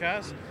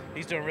supercars.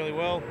 He's doing really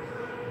well.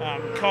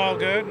 Kyle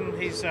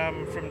Gurdon, he's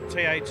from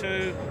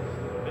TA2.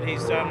 But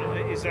he's done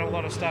a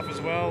lot of stuff as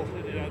well,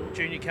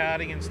 junior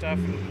karting and stuff,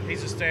 and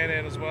he's a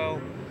standout as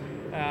well.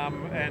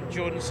 And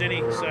Jordan Sinney,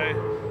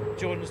 so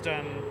Jordan's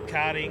done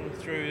karting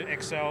through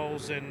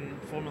XLs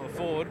and Formula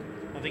Ford.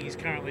 I think he's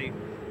currently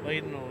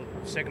leading or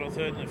second or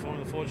third in the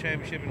Formula Ford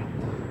Championship,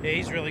 and yeah,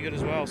 he's really good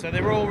as well. So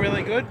they're all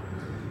really good.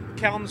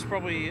 Callum's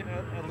probably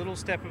a little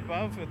step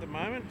above at the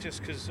moment,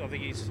 just because I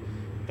think he's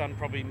done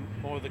probably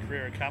more of the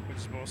Carrera Cup, which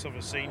is more sort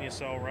of a senior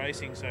style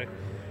racing. So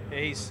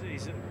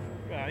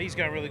yeah, he's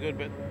going really good,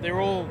 but they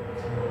all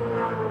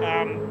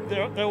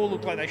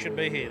look like they should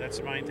be here. That's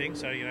the main thing.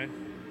 So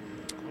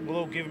we'll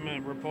all give them a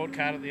report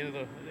card at the end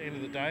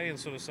of the day and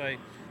sort of say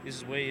this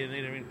is where you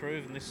need to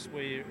improve and this is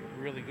where you're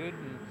really good,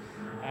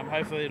 and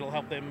hopefully it'll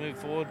help them move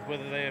forward,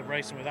 whether they're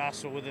racing with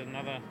us or with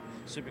another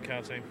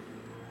supercar team.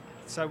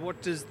 So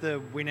what does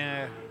the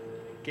winner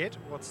get?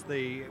 What's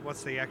the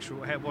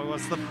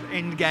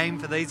end game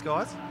for these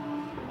guys?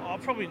 Oh,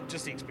 probably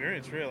just the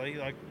experience, really.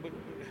 Like, we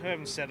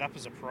haven't set up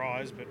as a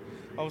prize, but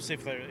obviously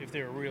if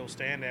they're a real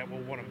standout,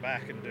 we'll want them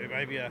back and do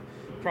maybe a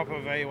proper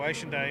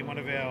evaluation day in one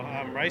of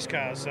our race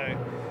cars. So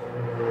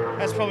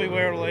that's probably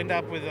where it'll end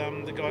up with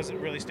the guys that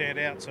really stand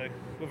out. So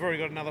we've already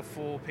got another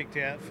 4 picked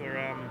out for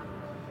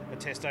a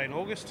test day in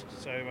August.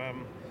 So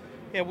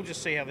yeah, we'll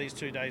just see how these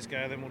 2 days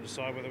go. Then we'll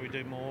decide whether we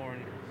do more.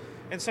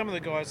 And some of the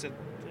guys that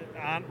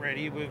aren't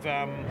ready, we've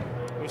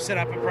set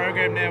up a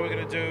program now we're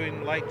going to do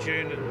in late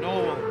June at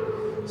Norwell.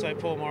 So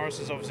Paul Morris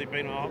has obviously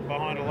been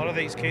behind a lot of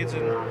these kids,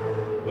 and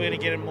we're going to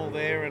get them all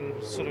there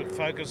and sort of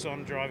focus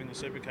on driving the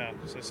supercar.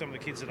 So some of the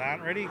kids that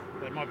aren't ready,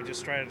 they might be just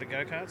straight out of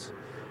go-karts.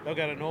 They'll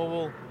go to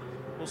Norwell.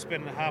 We'll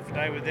spend half a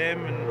day with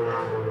them,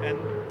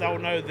 and they'll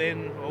know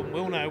then, or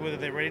we'll know whether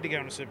they're ready to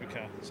go in a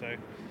supercar. So,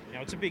 you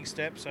know, it's a big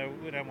step. So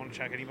we don't want to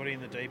chuck anybody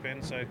in the deep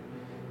end. So, you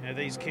know,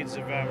 these kids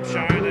have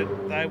shown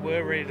that they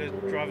were ready to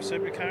drive a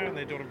supercar, and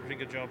they're doing a pretty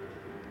good job.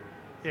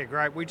 Yeah,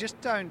 great. We just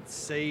don't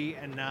see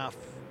enough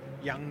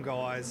young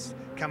guys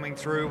coming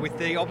through with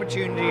the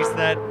opportunities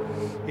that,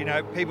 you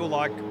know, people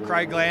like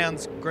Craig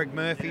Lowndes, Greg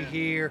Murphy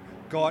here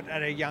got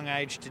at a young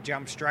age to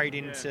jump straight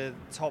into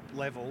top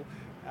level.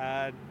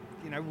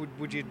 You know,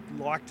 would you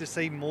like to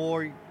see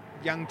more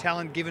young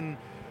talent given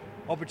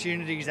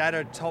opportunities at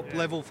a top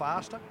level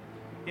faster?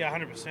 Yeah,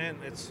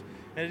 100%.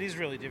 It is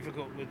really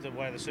difficult with the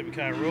way the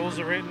supercar rules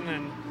are written,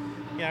 and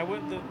you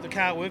know, the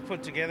car we've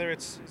put together,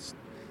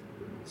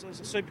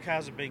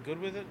 supercars have been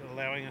good with it,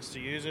 allowing us to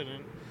use it,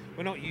 and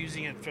we're not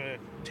using it for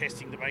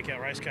testing to make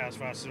our race cars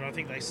faster. And I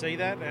think they see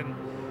that, and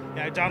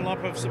you know,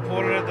 Dunlop have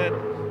supported it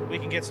that we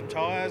can get some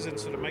tyres and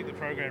sort of make the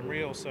program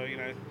real. So you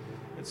know,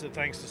 it's a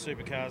thanks to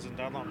Supercars and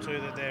Dunlop too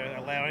that they're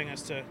allowing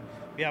us to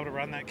be able to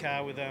run that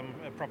car with a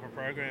proper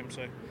program.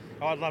 So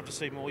I'd love to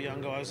see more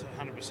young guys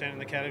 100% in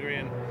the category,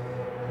 and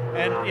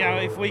you know,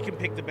 if we can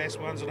pick the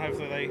best ones, and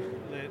hopefully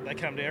they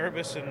come to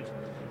Erebus, and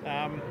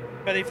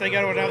but if they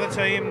go to another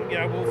team, you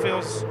know, we'll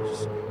feel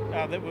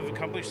that we've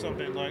accomplished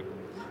something. Like,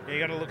 you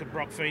got to look at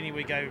Brock Feeney.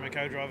 We gave him a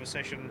co-driver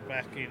session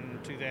back in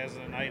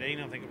 2018,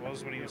 I think it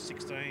was, when he was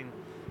 16,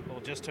 or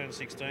just turned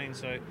 16.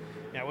 So, you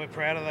know, we're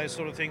proud of those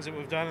sort of things that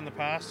we've done in the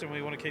past, and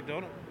we want to keep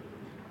doing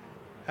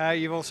it.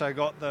 You've also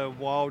got the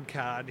wild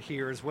card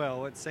here as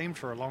well. It seemed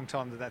for a long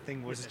time that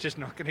thing was just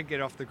not going to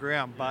get off the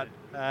ground, but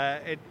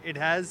it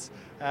has,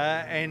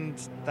 and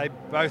they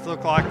both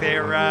look like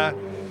they're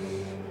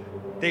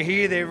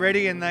here, they're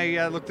ready, and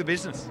they look the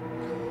business.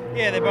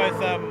 Yeah, they're both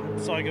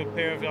so a good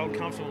pair of old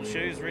comfortable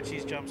shoes.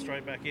 Richie's jumped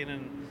straight back in,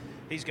 and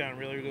he's going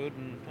really good,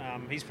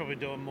 and he's probably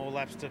doing more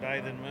laps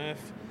today than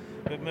Murph.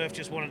 But Murph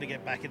just wanted to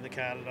get back in the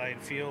car today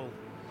and feel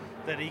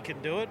that he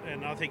can do it,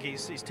 and I think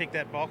he's ticked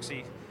that box.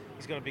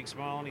 He's got a big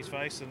smile on his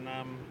face, and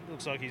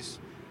looks like he's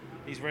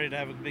ready to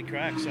have a big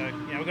crack. So, you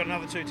know, we've got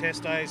another 2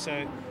 test days,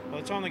 so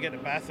by the time they get to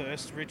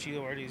Bathurst, Richie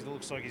already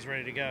looks like he's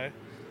ready to go,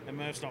 and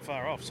Murph's not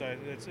far off, so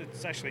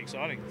it's actually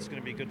exciting. It's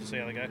going to be good to see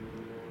how they go.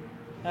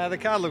 The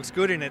car looks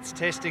good in its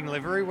testing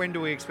livery. When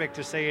do we expect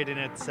to see it in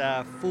its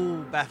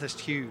full Bathurst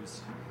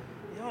hues?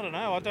 Yeah, I don't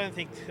know. I don't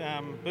think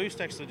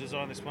Boost actually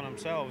designed this one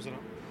themselves, and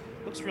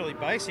it looks really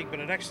basic, but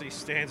it actually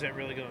stands out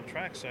really good on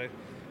track. So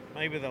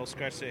maybe they'll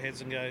scratch their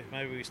heads and go,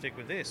 maybe we stick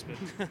with this.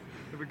 But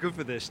it'd be good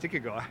for the sticker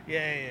guy.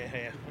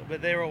 Yeah.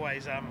 But they're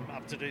always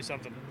up to do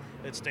something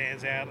that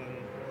stands out and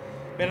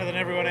better than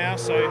everyone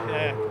else. So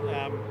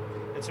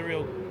it's a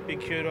real big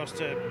kudos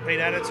to Pete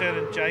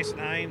Adderton and Jason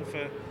Hayne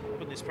for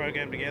putting this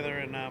program together,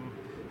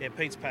 and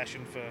Pete's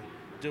passion for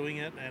doing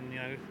it, and you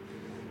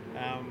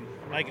know,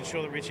 making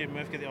sure that Richie and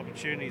Murph get the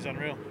opportunity is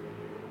unreal.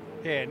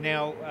 Yeah.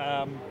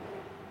 Now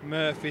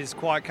Murph is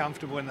quite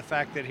comfortable in the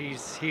fact that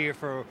he's here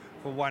for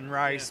one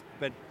race,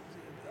 but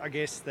I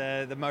guess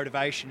the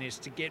motivation is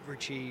to get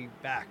Richie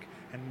back,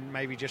 and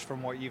maybe just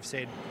from what you've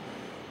said,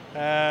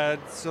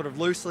 sort of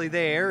loosely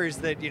there, is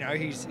that, you know,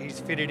 he's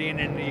fitted in,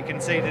 and you can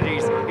see that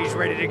he's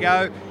ready to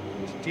go.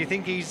 Do you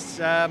think he's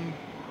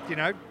you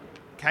know,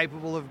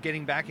 capable of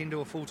getting back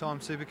into a full-time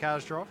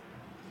supercars drive?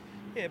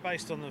 Yeah,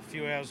 based on the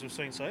few hours we've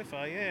seen so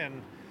far, yeah.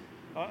 And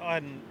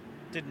I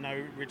didn't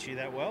know Richie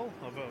that well.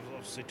 I've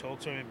obviously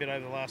talked to him a bit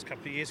over the last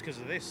couple of years because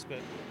of this, but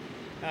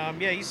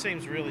he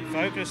seems really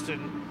focused,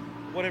 and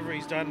whatever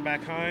he's done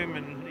back home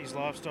and his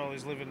lifestyle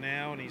he's living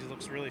now, and he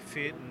looks really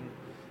fit, and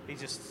he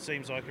just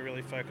seems like a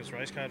really focused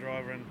race car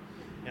driver. And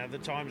you know, the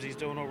times he's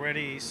doing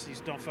already,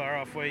 he's not far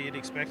off where you'd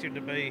expect him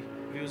to be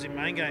if he was in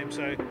main game.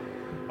 So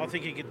I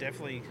think he could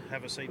definitely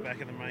have a seat back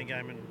in the main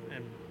game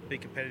and be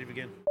competitive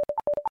again.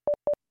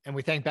 And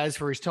we thank Baz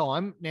for his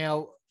time.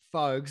 Now,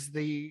 folks,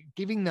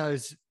 giving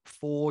those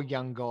 4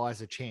 young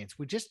guys a chance,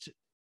 we just,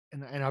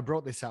 and I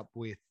brought this up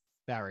with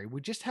Barry, we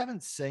just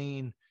haven't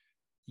seen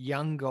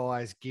young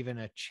guys given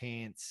a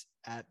chance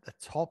at the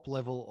top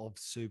level of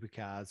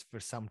supercars for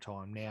some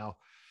time now.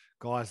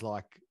 Guys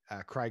like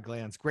Craig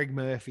Lowndes, Greg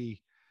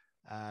Murphy,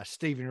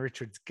 Stephen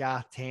Richards,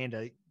 Garth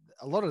Tander,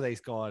 a lot of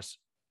these guys,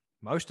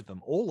 most of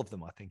them, all of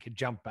them, I think, had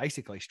jumped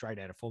basically straight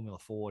out of Formula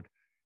Ford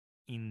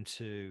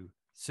into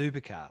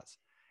supercars.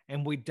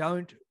 And we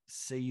don't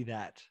see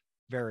that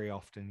very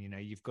often. You know,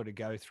 you've got to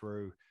go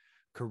through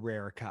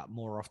Carrera Cup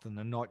more often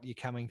than not. You're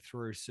coming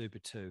through Super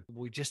 2.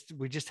 We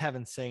just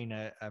haven't seen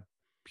a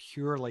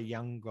purely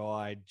young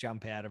guy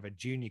jump out of a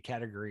junior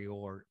category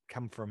or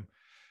come from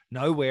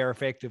nowhere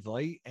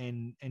effectively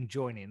and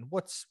join in.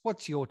 What's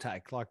your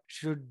take? Like,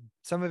 should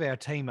some of our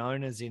team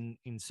owners in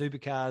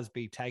supercars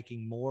be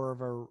taking more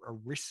of a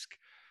risk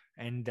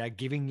and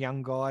giving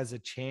young guys a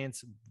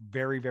chance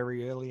very,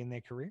 very early in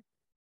their career?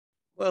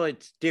 Well,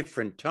 it's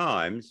different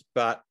times,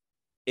 but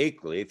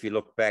equally, if you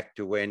look back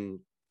to when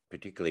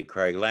particularly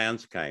Craig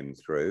Lowndes came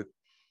through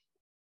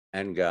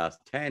and Garth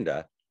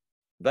Tander,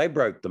 they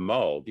broke the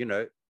mold. You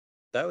know,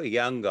 they were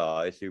young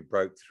guys who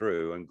broke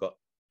through and got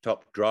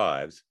top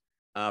drives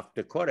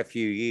after quite a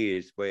few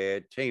years where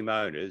team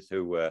owners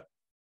who were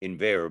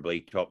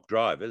invariably top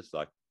drivers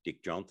like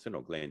Dick Johnson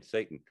or Glenn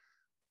Seaton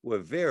were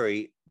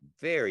very,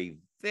 very,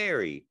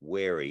 very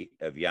wary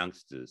of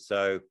youngsters.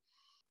 So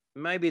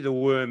maybe the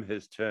worm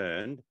has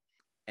turned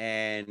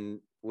and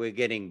we're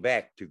getting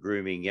back to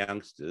grooming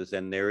youngsters,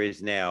 and there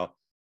is now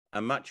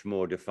a much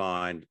more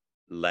defined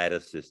ladder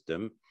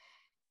system.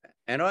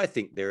 And I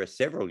think there are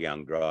several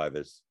young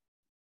drivers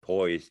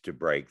poised to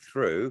break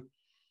through,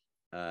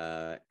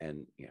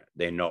 and you know,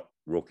 they're not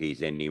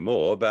rookies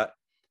anymore, but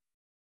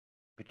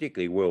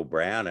particularly Will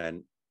Brown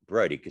and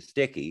Brodie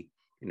Kostecki,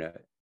 you know,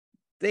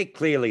 they're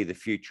clearly the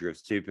future of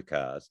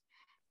supercars.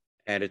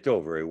 And it's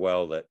all very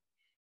well that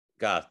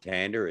Garth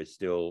Tander is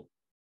still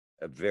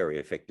a very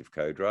effective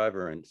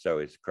co-driver, and so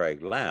is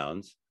Craig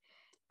Lowndes,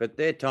 but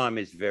their time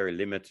is very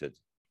limited.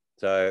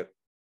 So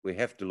we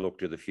have to look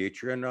to the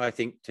future, and I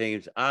think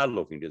teams are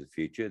looking to the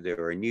future. There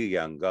are new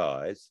young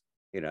guys,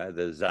 you know,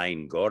 the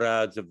Zane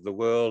Goddards of the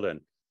world, and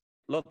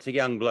lots of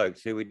young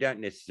blokes who we don't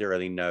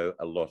necessarily know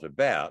a lot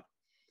about,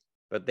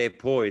 but they're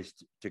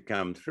poised to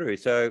come through.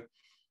 So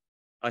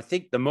I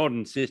think the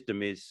modern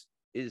system is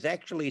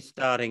actually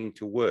starting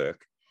to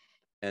work,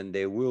 and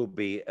there will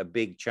be a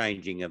big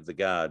changing of the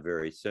guard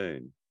very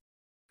soon.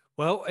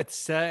 Well,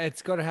 it's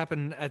got to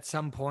happen at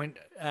some point.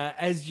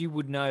 As you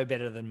would know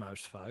better than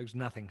most folks,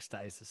 nothing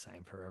stays the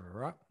same forever,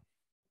 right?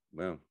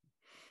 Well,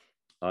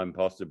 I'm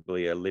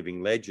possibly a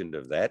living legend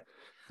of that.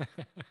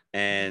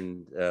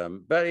 And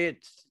but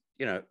it's,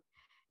 you know,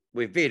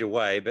 we've veered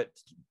away, but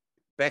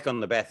back on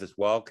the Bathurst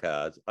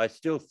wildcards, I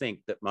still think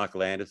that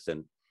Michael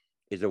Anderson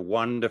is a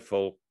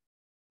wonderful,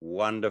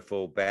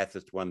 wonderful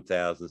Bathurst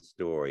 1000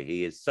 story.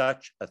 He is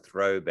such a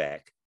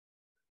throwback,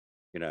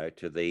 you know,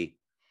 to the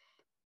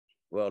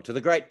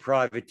great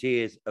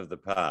privateers of the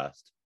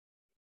past.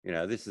 You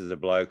know, this is a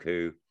bloke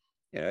who,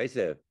 you know, he's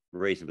a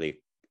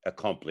reasonably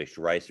accomplished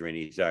racer in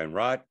his own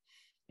right.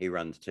 He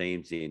runs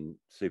teams in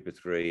Super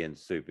 3 and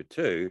Super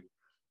 2,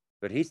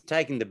 but he's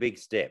taken the big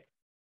step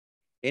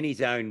in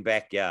his own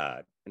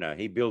backyard. You know,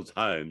 he builds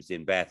homes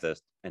in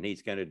Bathurst, and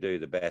he's going to do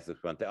the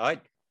Bathurst 1000.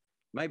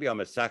 Maybe I'm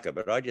a sucker,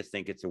 but I just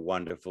think it's a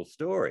wonderful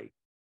story.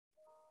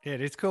 Yeah,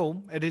 it's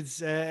cool. It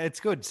is. It's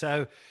good.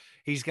 So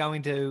he's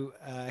going to.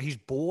 He's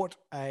bought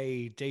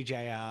a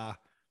DJR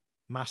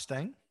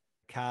Mustang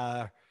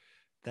car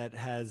that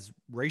has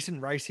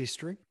recent race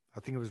history. I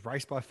think it was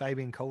raced by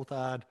Fabian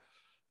Coulthard.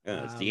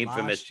 It's the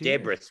infamous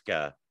Debris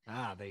car.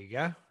 Ah, there you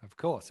go. Of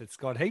course, it's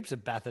got heaps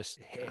of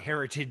Bathurst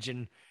heritage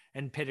and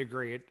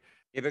pedigree.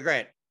 But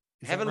Grant,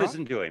 have a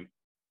listen to him.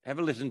 Have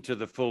a listen to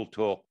the full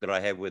talk that I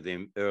had with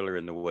him earlier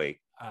in the week.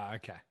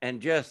 Okay. And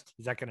just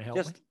is that going to help?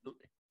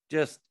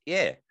 Just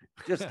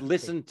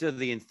listen to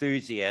the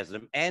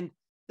enthusiasm and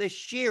the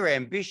sheer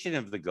ambition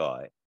of the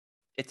guy.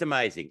 It's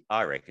amazing,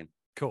 I reckon.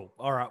 Cool.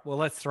 All right. Well,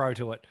 let's throw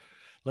to it.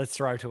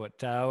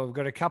 We've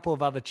got a couple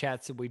of other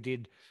chats that we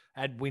did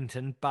at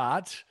Winton,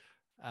 but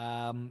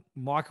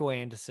Michael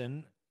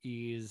Anderson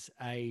is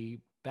a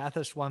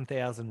Bathurst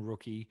 1000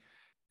 rookie.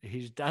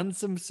 He's done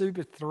some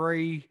Super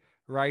 3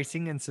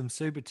 racing and some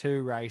Super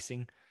 2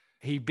 racing.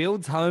 He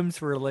builds homes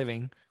for a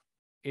living.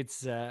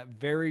 It's a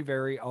very,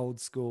 very old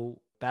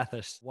school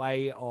Bathurst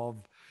way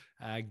of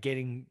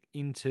getting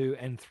into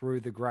and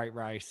through the great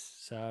race.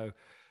 So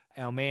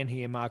our man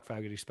here, Mark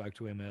Fogarty, spoke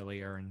to him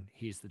earlier, and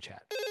here's the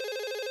chat.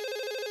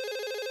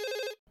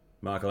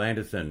 Michael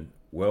Anderson,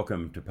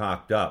 welcome to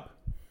Parked Up.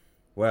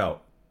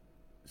 Well,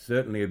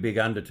 certainly a big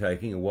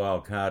undertaking, a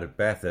wild card at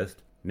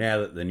Bathurst. Now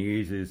that the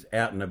news is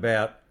out and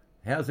about,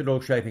 how's it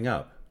all shaping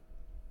up?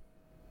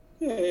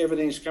 Yeah,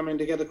 everything's coming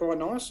together quite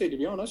nicely, to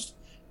be honest.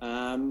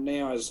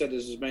 Now, as I said,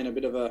 this has been a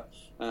bit of a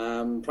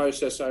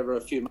process over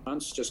a few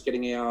months, just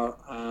getting our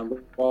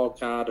wild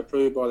card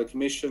approved by the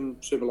Commission,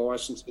 super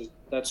licenses,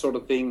 that sort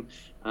of thing,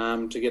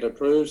 to get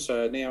approved.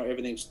 So now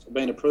everything's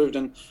been approved,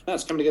 and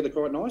that's come together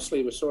quite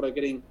nicely. We're sort of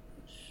getting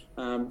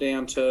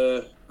down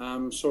to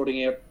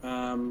sorting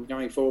out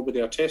going forward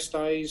with our test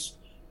days.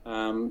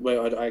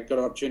 Where I got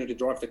an opportunity to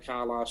drive the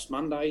car last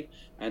Monday,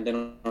 and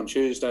then on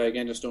Tuesday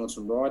again just doing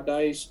some ride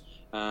days.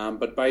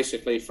 But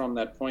basically from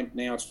that point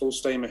now it's full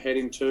steam ahead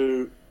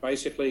into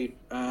basically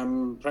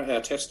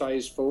our test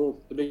days for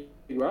the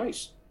big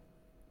race.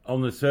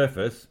 On the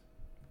surface,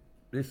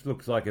 this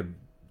looks like a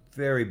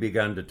very big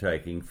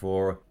undertaking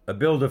for a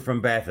builder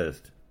from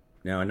Bathurst.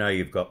 Now, I know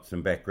you've got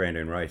some background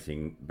in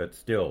racing, but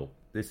still,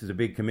 this is a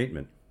big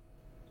commitment.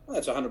 Well,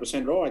 that's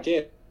 100% right,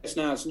 yeah.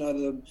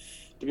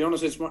 To be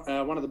honest, it's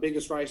one of the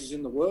biggest races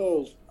in the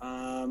world,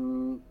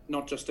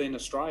 not just in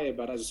Australia,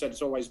 but as I said,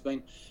 it's always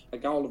been a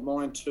goal of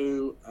mine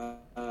to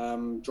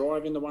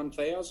drive in the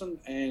 1000,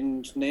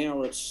 and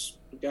now it's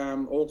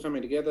all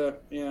coming together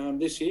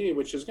this year,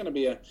 which is going to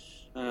be a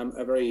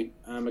very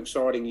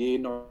exciting year,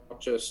 not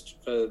just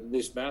for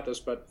this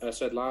Bathurst, but as I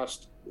said,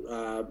 last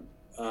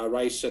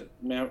race at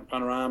Mount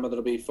Panorama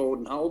that'll be Ford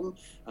and Holden.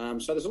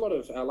 So there's a lot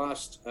of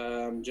last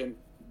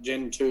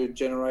Gen 2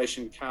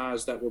 generation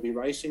cars that will be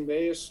racing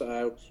there,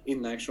 so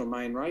in the actual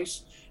main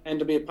race, and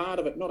to be a part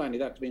of it. Not only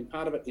that, to be a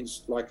part of it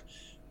is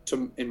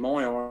in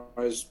my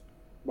eyes,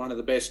 one of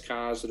the best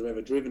cars that have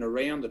ever driven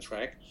around the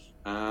track.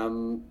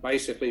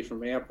 Basically,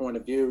 from our point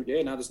of view,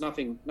 there's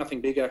nothing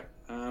bigger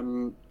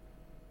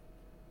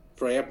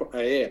for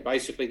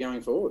basically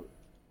going forward.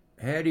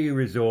 How do you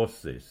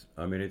resource this?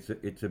 I mean,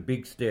 it's a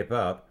big step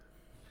up.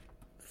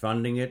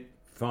 Funding it,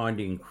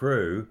 finding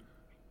crew.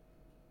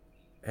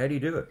 How do you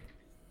do it?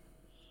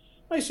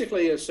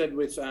 Basically, as I said,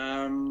 with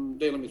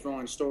dealing with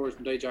Ryan Storrs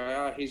from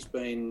DJR, he's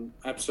been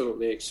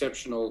absolutely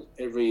exceptional.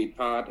 Every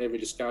part, every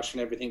discussion,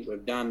 everything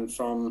we've done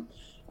from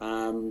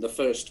the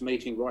first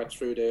meeting right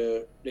through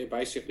to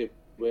basically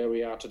where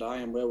we are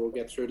today and where we'll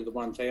get through to the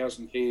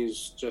 1000.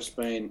 He's just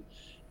been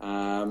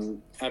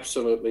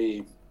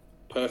absolutely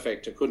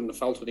perfect. I couldn't have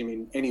faulted him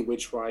in any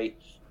which way.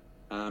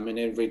 In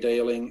every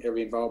dealing,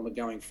 every involvement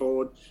going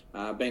forward.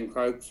 Ben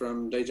Croak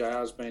from DJR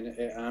has been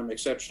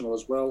exceptional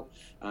as well.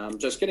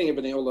 Just getting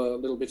everything, all the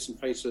little bits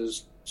and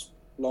pieces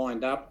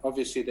lined up.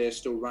 Obviously, they're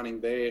still running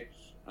their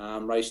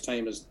race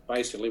team is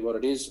basically what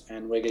it is,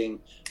 and we're getting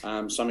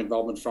some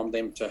involvement from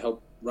them to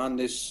help run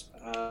this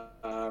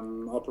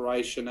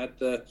operation at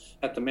the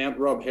Mount.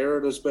 Rob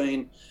Herod has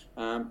been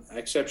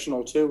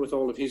exceptional too with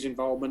all of his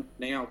involvement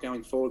now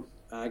going forward.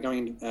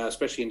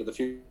 Especially into the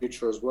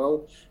future as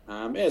well.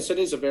 So it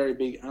is a very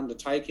big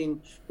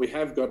undertaking. We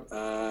have got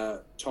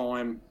a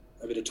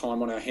bit of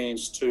time on our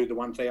hands to the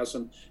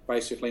 1000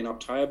 basically in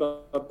October.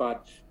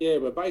 But yeah,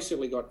 we've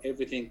basically got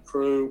everything,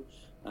 crew,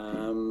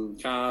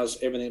 cars,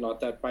 everything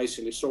like that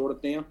basically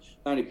sorted now.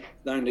 The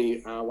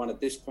only one at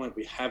this point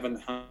we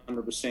haven't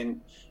 100%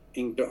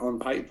 on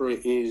paper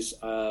is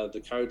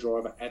the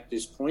co-driver at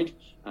this point.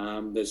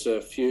 There's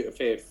a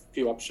fair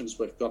few options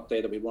we've got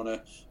there that we want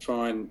to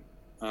try and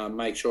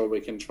make sure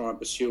we can try and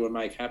pursue and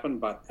make happen.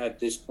 But at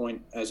this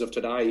point, as of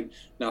today,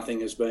 nothing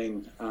has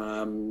been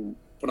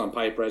put on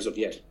paper as of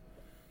yet.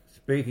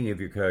 Speaking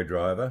of your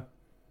co-driver,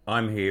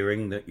 I'm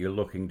hearing that you're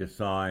looking to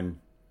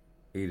sign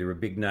either a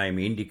big-name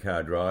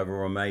IndyCar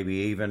driver or maybe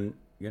even,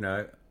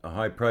 a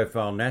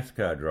high-profile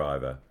NASCAR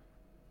driver.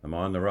 Am I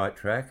on the right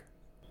track?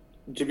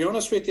 To be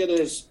honest with you,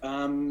 there's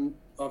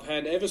I've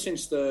had ever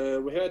since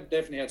we had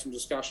definitely had some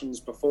discussions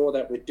before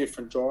that with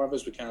different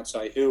drivers. We can't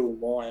say who and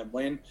why and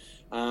when,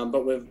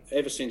 but we've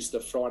ever since the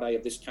Friday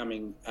of this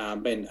coming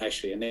been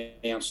actually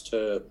announced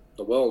to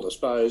the world, I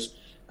suppose,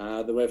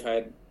 that we've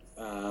had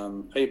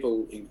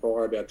people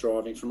inquire about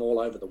driving from all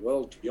over the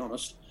world. To be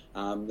honest,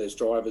 there's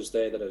drivers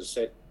there that have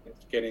said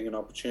getting an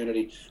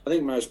opportunity. I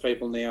think most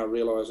people now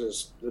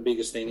realise the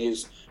biggest thing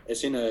is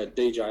it's in a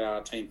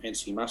DJR Team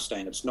Penske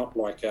Mustang. It's not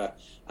like a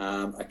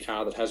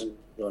car that hasn't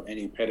got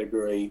any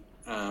pedigree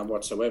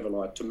whatsoever.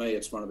 Like, to me,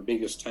 it's one of the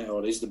biggest team,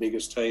 or it is the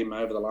biggest team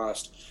over the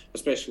last,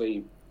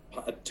 especially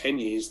 10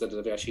 years, that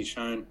have actually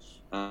shown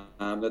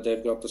that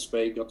they've got the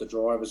speed, got the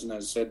drivers, and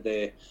as I said,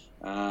 their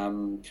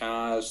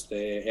cars,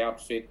 their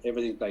outfit,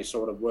 everything they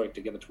sort of work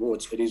together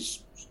towards. It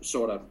is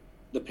sort of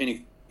the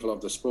pinnacle of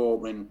the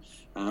sport. When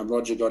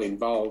Roger got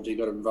involved, he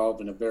got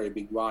involved in a very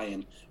big way,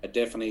 and it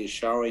definitely is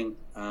showing.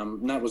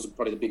 And that was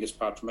probably the biggest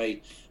part for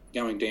me,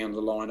 going down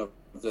the line of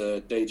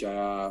the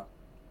DJR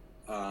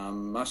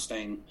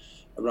Mustang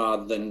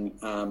rather than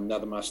the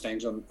other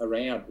Mustangs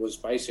around, was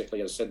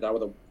basically, as I said, they were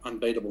the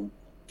unbeatable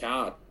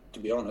car, to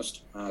be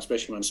honest,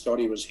 especially when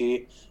Scotty was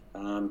here.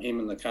 Him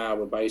and the car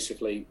were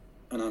basically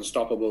an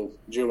unstoppable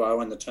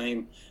duo, and the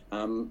team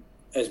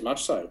as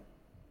much so.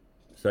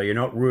 So you're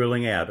not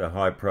ruling out a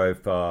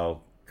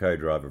high-profile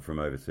co-driver from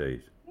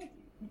overseas?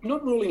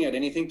 Not ruling out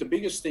anything. The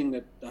biggest thing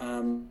that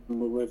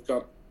we've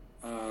got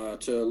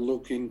to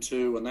look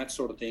into and that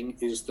sort of thing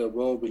is the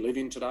world we live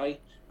in today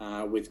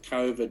with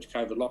COVID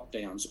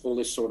lockdowns, all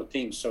this sort of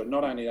thing. So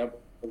not only that,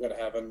 we've got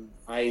to have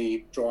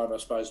a driver, I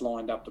suppose,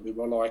 lined up that we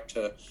would like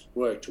to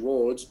work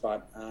towards,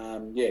 but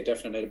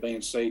definitely a B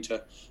and C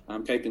to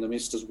keep in the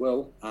mist as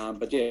well.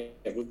 But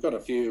we've got a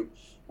few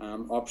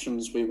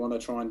options we want to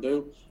try and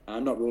do.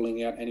 I'm not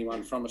ruling out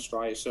anyone from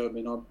Australia,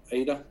 certainly not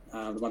either.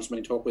 The ones we've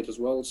been talking with as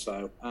well.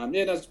 So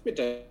there's a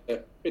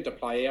bit to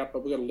play out,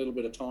 but we've got a little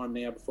bit of time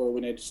now before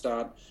we need to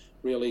start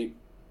really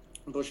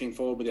pushing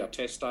forward with our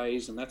test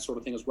days and that sort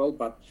of thing as well.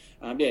 But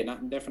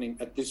definitely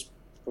at this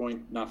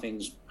point,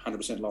 nothing's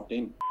 100% locked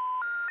in.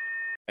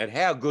 And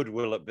how good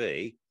will it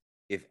be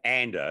if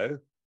Ando,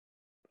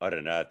 I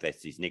don't know if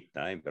that's his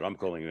nickname, but I'm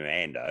calling him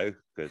Ando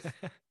because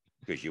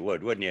because you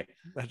would, wouldn't you?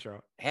 That's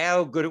right.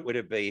 How good it would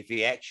it be if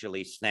he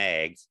actually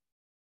snags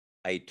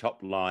a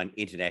top line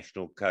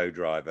international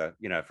co-driver,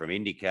 from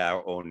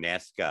IndyCar or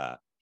NASCAR?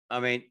 I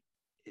mean,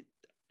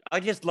 I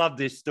just love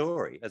this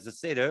story. As I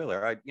said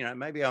earlier,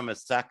 maybe I'm a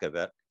sucker,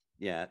 but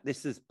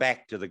this is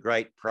back to the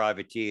great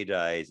privateer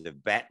days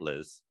of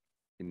battlers,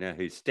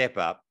 who step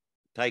up,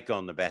 take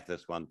on the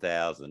Bathurst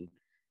 1000,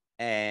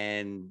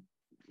 and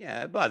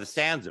by the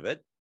sounds of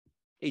it,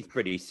 he's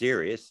pretty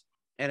serious,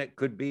 and it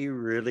could be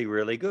really,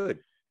 really good.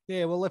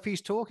 Yeah, well, if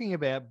he's talking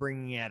about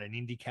bringing out an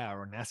IndyCar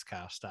or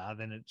NASCAR star,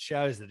 then it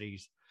shows that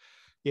he's,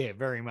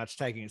 very much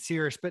taking it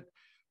serious. But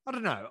I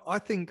don't know. I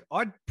think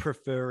I'd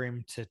prefer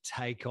him to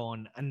take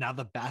on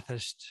another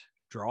Bathurst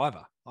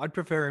driver. I'd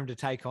prefer him to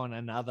take on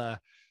another,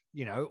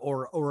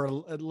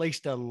 or at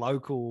least a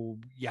local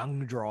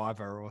young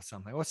driver or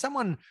something, or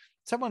someone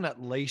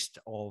at least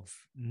of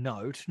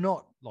note,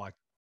 not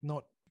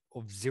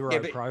of zero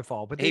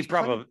profile. But he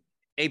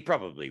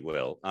probably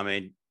will. I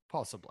mean,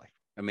 possibly.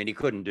 I mean, he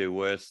couldn't do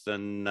worse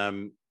than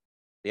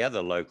the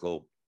other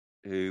local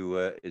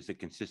who is a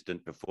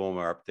consistent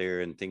performer up there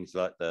in things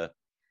like the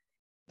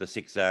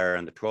 6 hour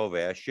and the 12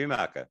 hour,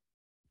 Schumacher.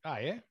 Oh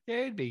yeah,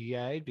 he'd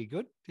be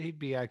good. He'd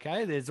be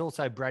okay. There's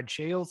also Brad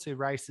Shields who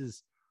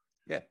races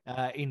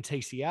in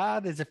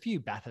TCR. There's a few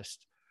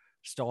Bathurst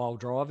style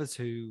drivers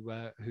who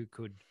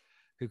could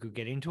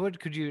get into it.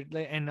 Could you?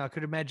 And I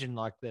could imagine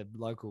like the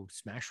local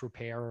Smash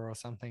Repairer or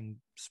something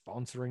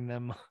sponsoring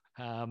them.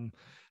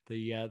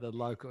 The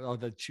local or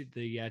the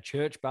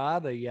church bar,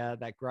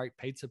 that great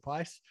pizza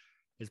place.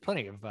 There's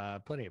plenty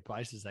of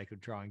places they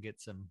could try and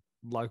get some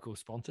local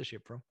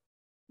sponsorship from.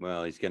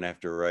 Well, he's going to have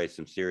to raise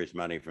some serious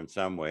money from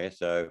somewhere.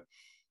 So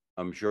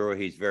I'm sure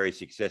he's very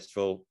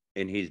successful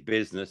in his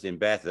business in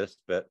Bathurst,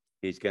 but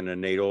he's going to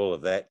need all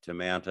of that to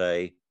mount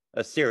a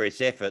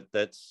serious effort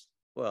that's,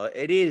 well,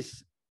 it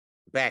is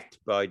backed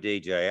by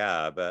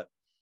DJR, but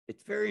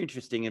it's very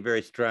interesting and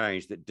very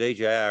strange that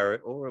DJR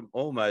are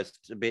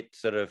almost a bit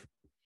sort of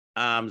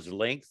arm's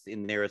length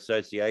in their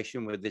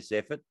association with this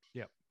effort.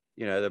 Yeah.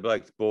 The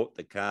bloke's bought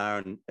the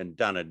car and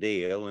done a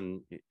deal,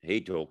 and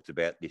he talks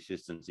about the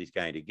assistance he's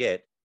going to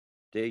get.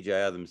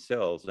 DJR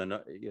themselves are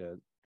not,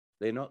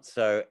 they're not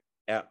so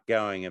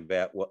outgoing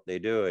about what they're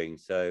doing.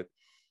 So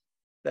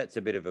that's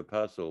a bit of a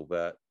puzzle,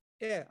 but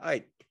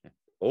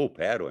all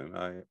power to him.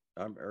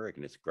 I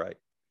reckon it's great.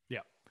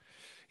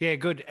 Yeah,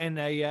 good. And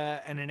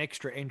an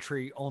extra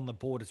entry on the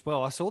board as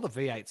well. I saw the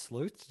V8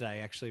 Sleuth today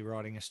actually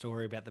writing a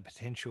story about the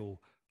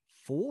potential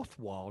 4th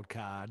wild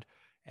card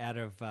out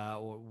of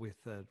with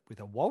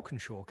a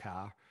Walkinshaw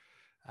car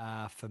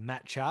for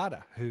Matt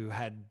Charter, who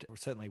had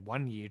certainly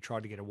one year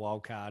tried to get a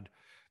wild card,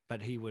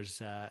 but he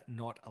was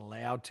not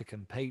allowed to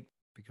compete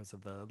because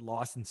of the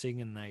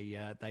licensing, and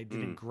they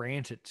didn't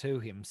grant it to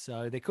him.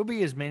 So there could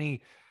be as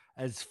many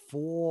as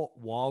 4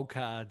 wild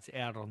cards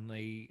out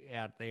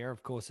there.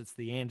 Of course, it's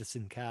the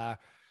Anderson car.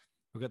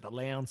 We've got the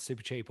Lowndes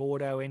Super Cheap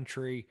Auto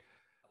entry.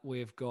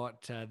 We've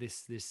got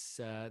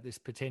this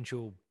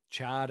potential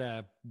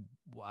Charter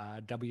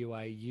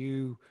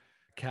WAU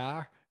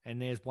car,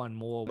 and there's one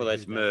more. Well,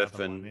 that's Murph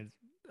and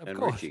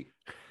Richie.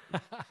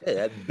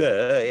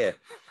 Yeah.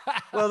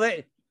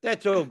 Well,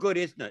 that's all good,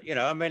 isn't it?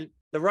 I mean,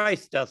 the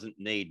race doesn't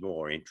need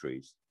more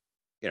entries.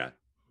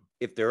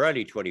 If there are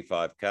only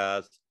 25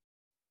 cars,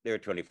 there are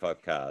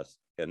 25 cars,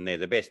 and they're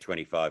the best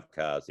 25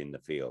 cars in the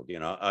field.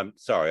 I'm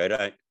sorry,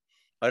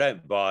 I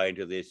don't buy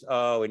into this.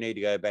 Oh, we need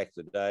to go back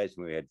to the days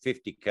when we had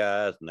 50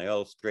 cars and they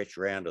all stretch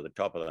around to the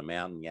top of the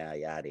mountain.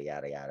 Yada,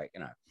 yada.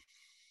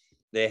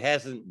 There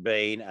hasn't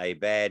been a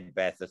bad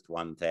Bathurst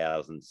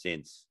 1000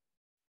 since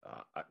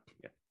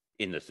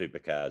in the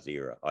supercars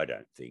era, I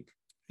don't think.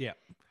 Yeah.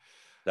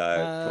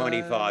 So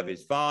 25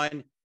 is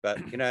fine, but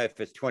if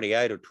it's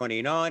 28 or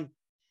 29,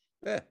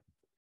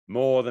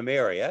 more the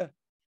merrier.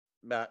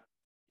 But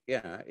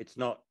it's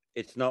not.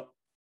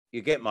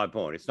 You get my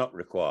point. It's not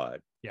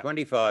required. Yeah.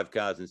 25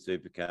 cars in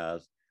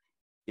supercars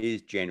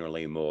is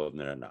generally more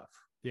than enough.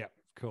 Yeah,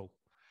 cool.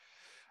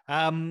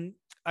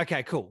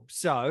 Okay, cool.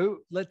 So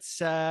let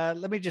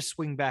me just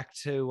swing back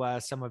to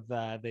some of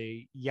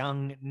the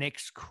young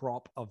next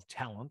crop of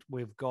talent.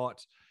 We've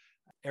got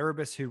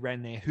Erebus, who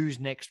ran their Who's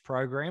Next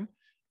program,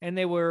 and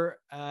there were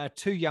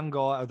 2 young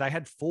guys. They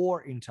had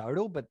 4 in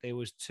total, but there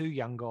was 2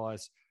 young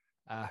guys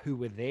who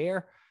were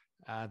there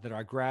that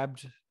I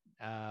grabbed.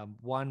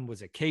 One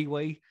was a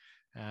Kiwi,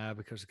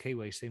 because the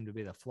Kiwi seemed to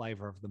be the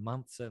flavour of the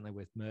month, certainly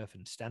with Murph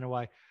and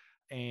Stanaway.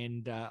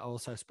 And I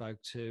also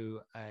spoke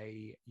to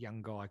a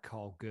young guy,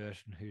 Kyle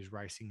Girton, who's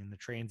racing in the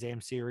Trans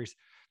Am series.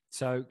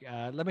 So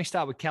let me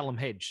start with Callum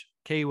Hedge,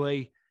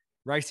 Kiwi,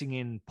 racing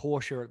in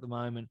Porsche at the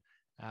moment,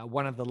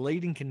 one of the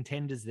leading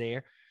contenders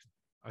there.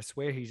 I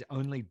swear he's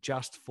only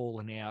just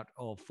fallen out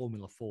of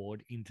Formula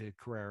Ford into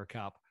Carrera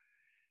Cup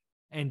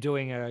and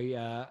doing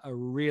a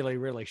really,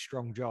 really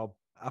strong job.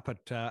 Up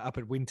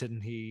at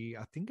Winton, he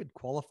I think had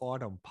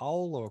qualified on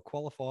pole or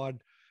qualified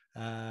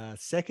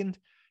second,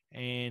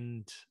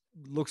 and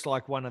looks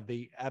like one of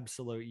the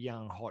absolute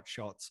young hot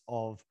shots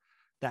of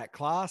that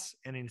class,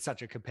 and in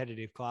such a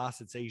competitive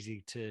class, it's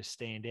easy to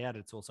stand out.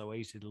 It's also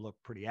easy to look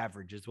pretty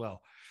average as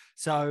well.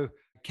 So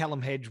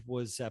Callum Hedge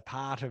was a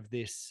part of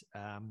this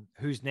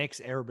Who's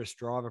Next Erebus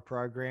driver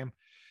program,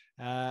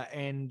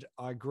 and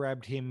I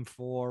grabbed him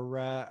for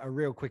a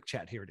real quick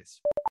chat. Here it is.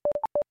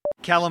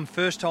 Callum,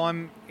 first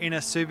time in a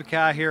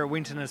supercar here at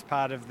Winton as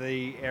part of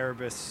the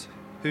Erebus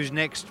Who's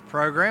Next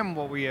program.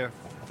 What were your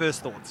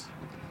first thoughts?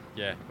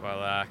 Yeah,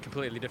 well,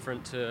 completely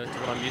different to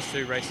what I'm used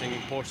to racing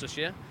Porsche this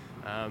year.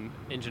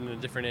 Engine at a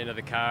different end of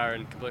the car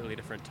and completely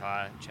different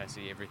tyre,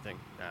 chassis, everything.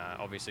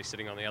 Obviously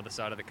sitting on the other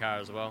side of the car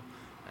as well.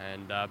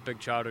 And big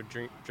childhood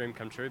dream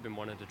come true. Been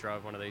wanting to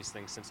drive one of these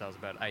things since I was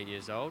about 8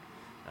 years old.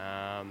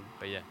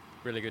 But yeah,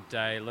 really good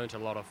day. Learnt a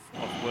lot of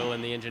Will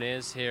and the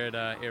engineers here at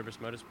Erebus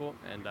Motorsport,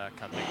 and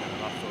can't thank them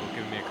enough for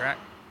giving me a crack.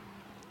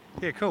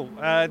 Yeah, cool.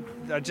 I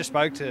just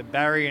spoke to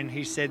Barry, and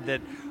he said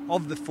that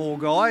of the four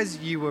guys,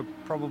 you were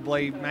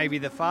probably maybe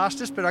the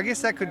fastest, but I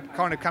guess that could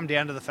kind of come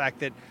down to the fact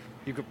that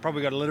you've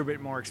probably got a little bit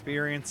more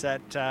experience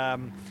at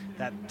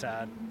that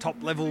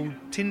top-level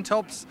tin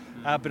tops,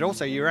 but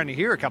also you were only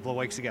here a couple of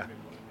weeks ago.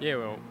 Yeah,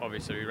 well,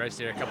 obviously we raced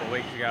here a couple of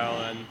weeks ago,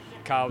 and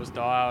car was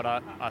dialed.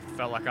 I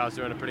felt like I was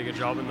doing a pretty good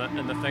job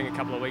in the thing a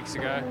couple of weeks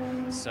ago.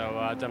 So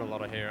I've done a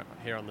lot of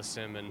here on the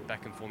sim and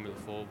back in Formula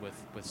 4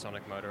 with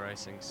Sonic Motor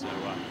Racing. So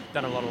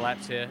done a lot of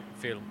laps here.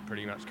 Feel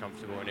pretty much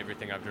comfortable in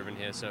everything I've driven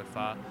here so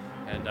far,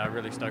 and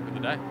really stoked with the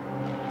day.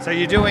 So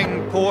you're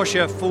doing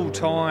Porsche full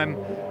time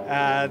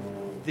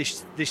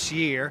this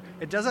year.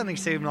 It does only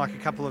seem like a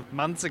couple of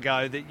months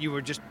ago that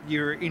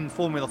you're in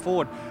Formula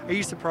 4. Are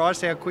you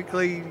surprised how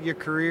quickly your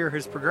career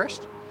has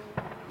progressed?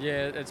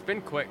 Yeah, it's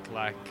been quick.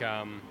 Like,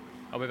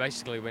 we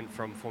basically went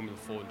from Formula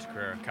 4 to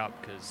Carrera Cup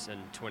because in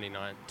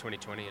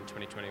 2020 and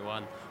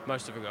 2021,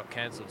 most of it got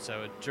cancelled.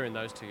 So during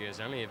those 2 years,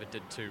 I only ever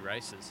did 2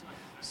 races.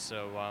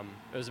 So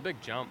it was a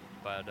big jump,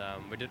 but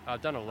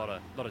I've done a lot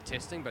of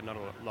testing, but not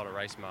a lot of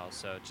race miles.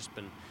 So it's just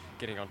been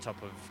getting on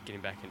top of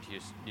getting back into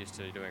used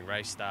to doing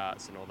race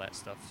starts and all that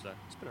stuff. So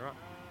it's been all right.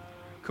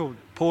 Cool.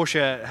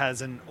 Porsche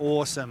has an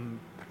awesome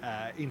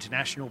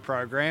international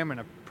program, and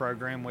a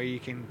program where you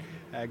can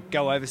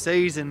go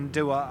overseas and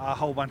do a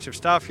whole bunch of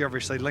stuff. You're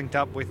obviously linked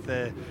up with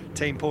the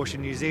Team Porsche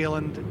New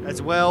Zealand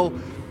as well.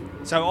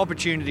 So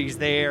opportunities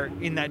there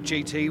in that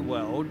GT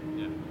world.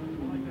 Yeah.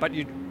 But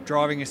you're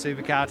driving a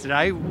supercar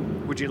today.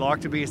 Would you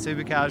like to be a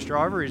supercars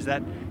driver? Is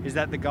that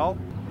the goal?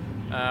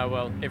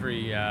 Well,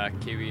 every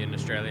Kiwi and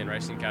Australian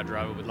racing car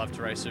driver would love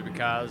to race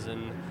supercars,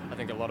 and I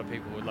think a lot of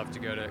people would love to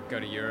go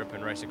to Europe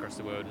and race across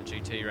the world in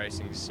GT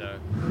racing. So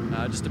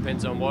it just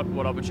depends on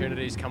what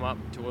opportunities come up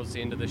towards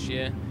the end of this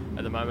year.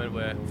 At the moment,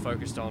 we're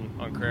focused on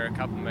Carrera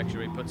Cup and make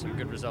sure we put some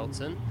good results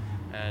in,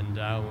 and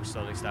we'll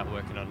slowly start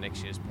working on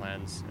next year's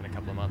plans in a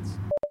couple of months.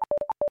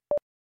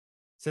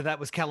 So that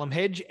was Callum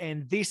Hedge,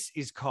 and this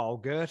is Kyle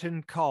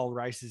Girton. Kyle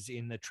races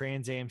in the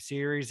Trans Am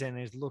series and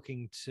is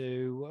looking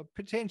to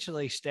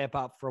potentially step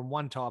up from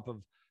one type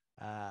of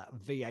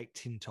V8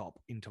 tin top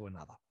into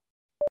another.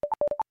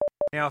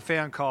 Now I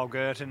found Kyle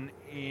Girton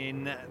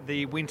in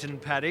the Winton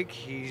paddock.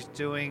 He's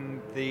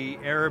doing the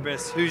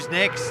Erebus Who's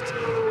Next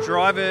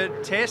driver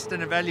test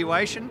and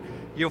evaluation.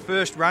 Your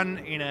first run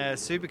in a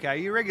supercar.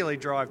 You regularly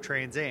drive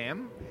Trans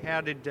Am. How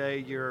did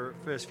your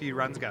first few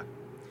runs go?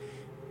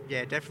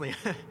 Yeah,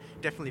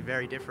 definitely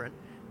very different.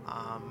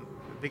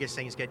 The biggest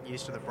thing is getting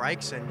used to the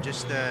brakes and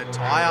just the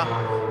tyre.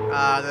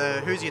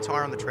 The Hoosier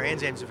tyre on the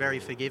Trans Am's very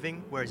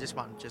forgiving, whereas this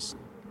one, just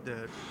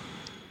the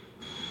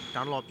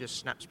Dunlop just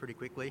snaps pretty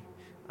quickly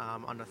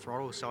under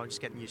throttle, so I'm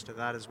just getting used to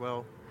that as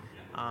well.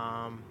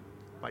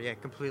 But yeah,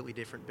 completely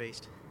different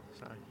beast.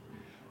 So,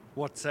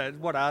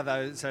 what are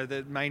those? So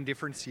the main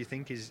difference you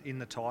think is in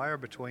the tyre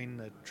between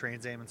the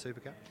Trans Am and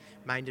supercar?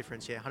 Main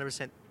difference, yeah,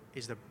 100%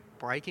 is the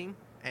braking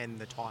and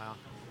the tyre.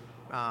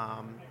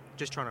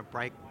 Just trying to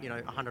brake,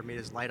 100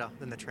 metres later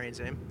than the Trans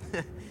Am,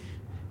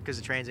 because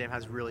the Trans Am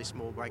has really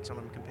small brakes on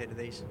them compared to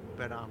these.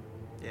 But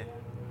yeah,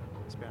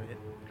 that's about it.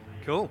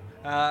 Cool.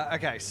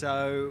 Okay,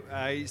 so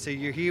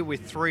you're here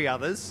with 3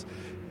 others,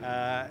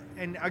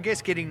 and I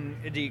guess getting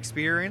the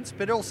experience,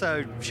 but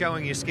also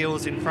showing your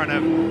skills in front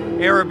of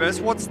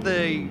Erebus. What's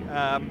the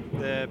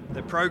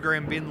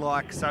program been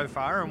like so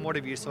far, and what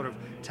have you sort of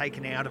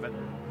taken out of it?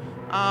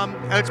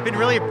 It's been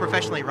really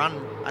professionally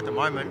run at the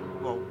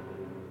moment. Well,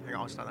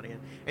 I'll start that again.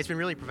 It's been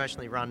really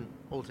professionally run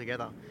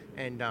altogether,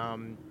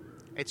 and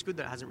it's good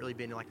that it hasn't really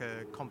been like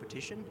a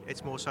competition.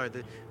 It's more so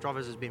the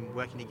drivers has been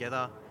working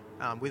together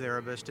with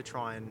Erebus to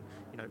try and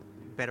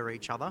better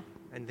each other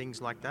and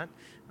things like that.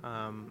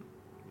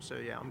 So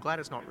yeah, I'm glad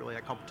it's not really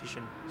a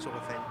competition sort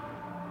of thing.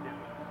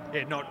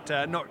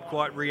 Yeah, not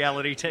quite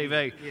reality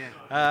TV.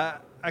 Yeah.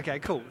 Okay,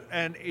 cool.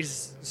 And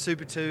is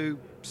Super 2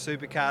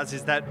 supercars,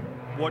 is that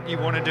what you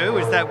want to do?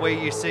 Is that where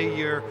you see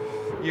your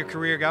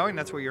career going?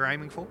 That's what you're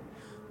aiming for?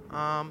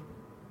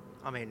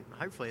 I mean,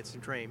 hopefully it's a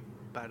dream,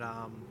 but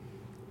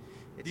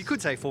you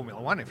could say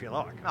Formula 1 if you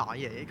like. Oh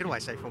yeah, you could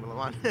always say Formula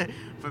 1.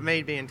 For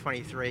me, being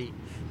 23,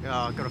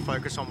 I've got to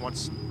focus on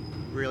what's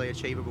really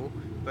achievable.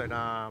 But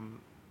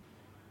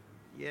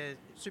yeah,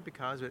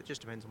 supercars, but it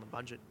just depends on the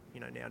budget.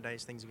 You know,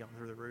 nowadays things are going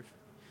through the roof.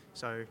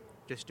 So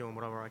just doing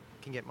whatever I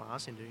can get my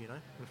ass into, you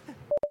know.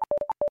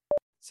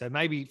 So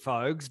maybe,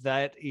 folks,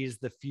 that is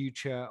the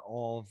future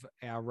of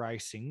our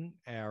racing.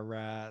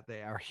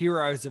 Our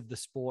heroes of the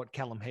sport,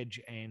 Callum Hedge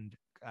and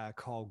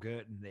Kyle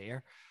Girton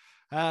there.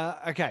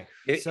 Okay.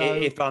 So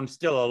if I'm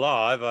still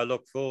alive, I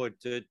look forward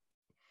to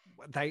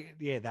they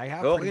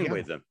are talking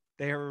with them.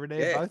 They're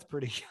both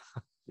pretty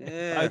young.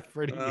 Yeah. Both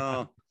pretty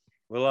young.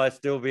 Will I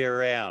still be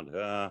around?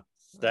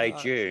 Stay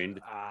tuned.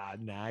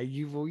 No,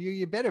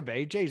 you better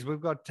be. Geez, we've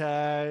got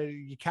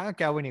you can't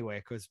go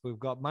anywhere because we've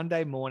got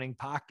Monday morning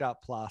Parked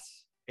Up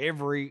Plus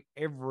every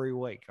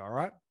week. All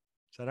right.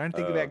 So don't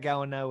think about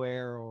going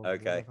nowhere or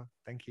okay. Whatever.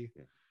 Thank you.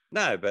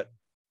 No, but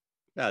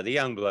no, the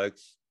young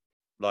blokes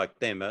like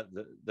them,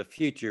 the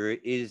future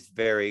is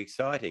very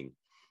exciting.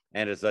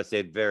 And as I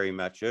said very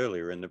much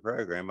earlier in the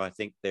program, I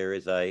think there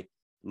is a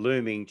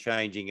looming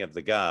changing of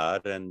the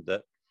guard, and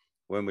that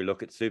when we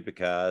look at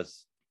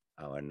supercars,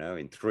 I know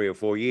in 3 or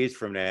 4 years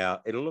from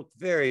now, it'll look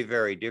very,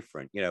 very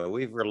different. You know,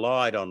 we've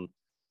relied on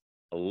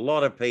a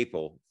lot of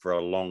people for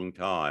a long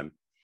time,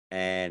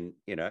 and,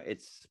 you know,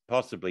 it's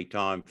possibly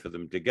time for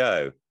them to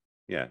go,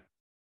 you know,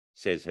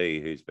 says he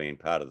who's been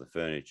part of the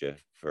furniture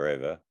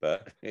forever.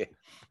 But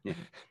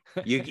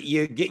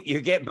you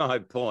get my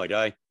point.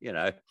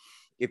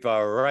 If I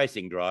were a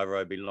racing driver,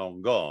 I'd be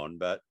long gone.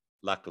 But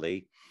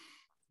luckily,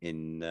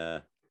 in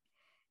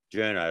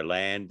journo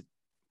land,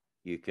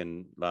 you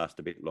can last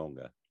a bit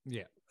longer.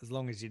 Yeah, as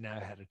long as you know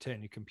how to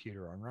turn your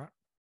computer on, right?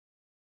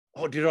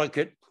 Oh,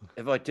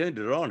 have I turned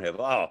it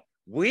on?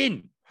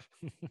 Win.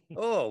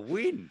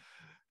 Win.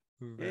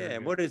 Yeah,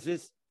 and what is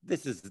this?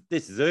 This is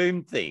this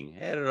Zoom thing.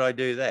 How did I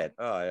do that?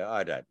 Oh,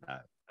 I don't know.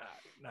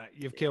 No,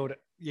 you've killed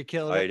it. You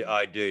killed it.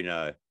 I do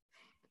know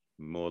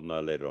more than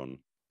I let on.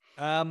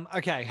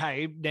 Okay.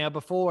 Hey, now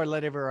before I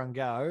let everyone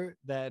go,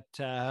 that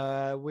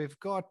we've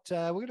got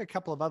a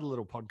couple of other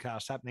little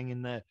podcasts happening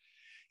in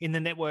the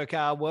network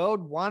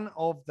world. One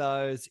of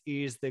those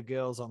is the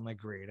Girls on the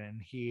Grid,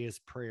 and here's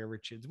Priya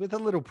Richards with a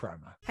little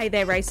promo. Hey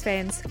there, race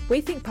fans.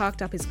 We think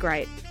Parked Up is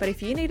great, but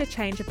if you need a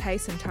change of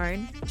pace and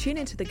tone, tune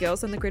into the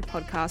Girls on the Grid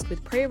podcast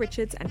with Priya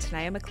Richards and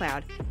Tanea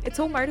McLeod. It's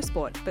all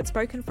motorsport, but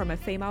spoken from a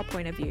female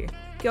point of view.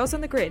 Girls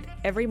on the Grid,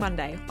 every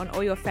Monday on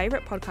all your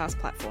favourite podcast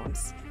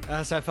platforms.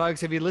 So, folks,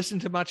 have you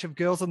listened to much of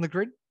Girls on the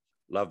Grid?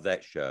 Love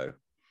that show.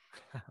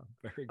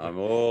 Very good. I'm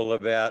all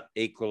about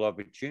equal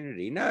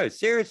opportunity. No,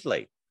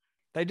 seriously.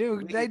 They do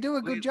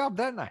a good job,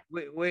 don't they?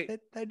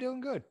 They're doing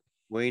good.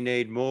 We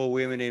need more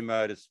women in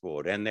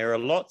motorsport, and there are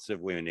lots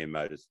of women in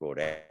motorsport,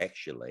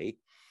 actually,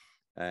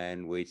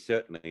 and we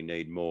certainly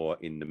need more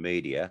in the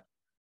media.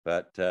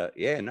 But,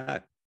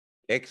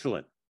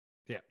 excellent.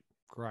 Yeah,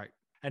 great.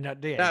 And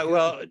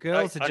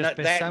girls are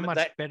just so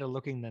much better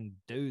looking than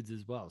dudes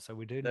as well. So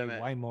we do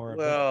need way more of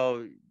that.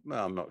 Well,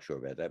 I'm not sure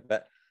about that,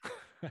 but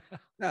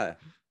no.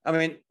 I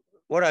mean,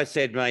 what I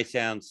said may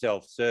sound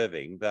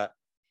self-serving, but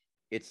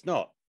it's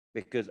not,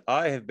 because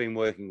I have been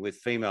working with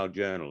female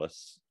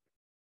journalists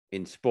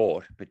in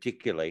sport,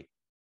 particularly,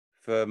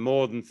 for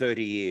more than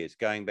 30 years,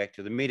 going back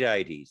to the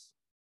mid-'80s,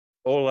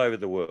 all over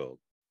the world,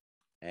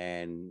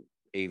 and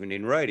even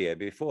in radio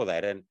before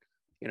that. And,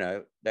 you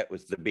know, that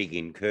was the big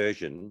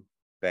incursion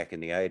back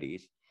in the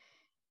 80s.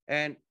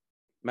 And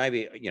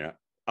maybe, you know,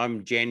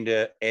 I'm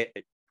gender,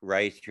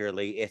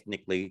 racially,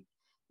 ethnically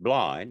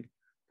blind,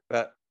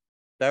 but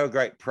they were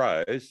great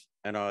pros,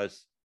 and I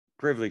was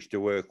privileged to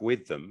work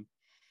with them.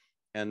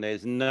 And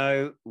there's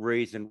no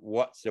reason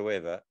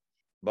whatsoever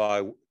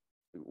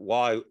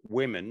why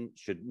women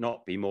should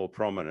not be more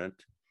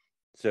prominent,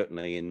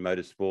 certainly in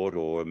motorsport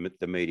or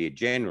the media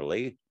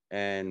generally,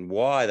 and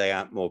why they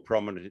aren't more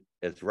prominent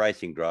as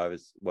racing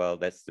drivers. Well,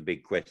 that's the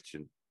big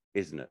question,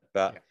 isn't it?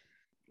 But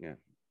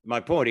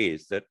my point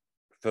is that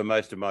for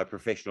most of my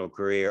professional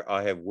career,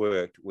 I have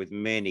worked with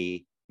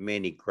many,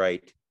 many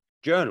great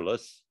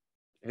journalists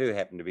who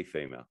happen to be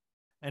female.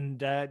 And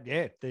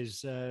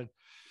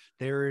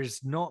there is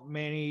not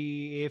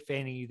many, if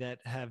any, that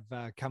have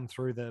come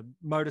through the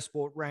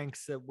motorsport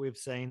ranks that we've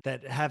seen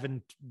that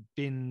haven't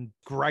been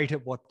great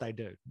at what they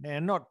do. Now,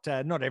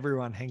 not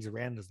everyone hangs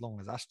around as long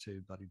as us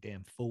two bloody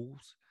damn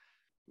fools.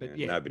 But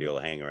nobody will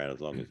hang around as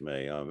long as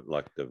me. I'm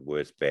like the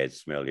worst bad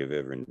smell you've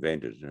ever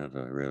invented, aren't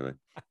I, really?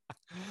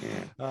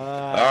 Yeah.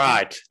 All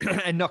right.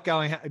 And not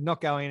going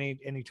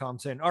anytime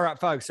soon. All right,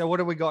 folks. So what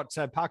have we got?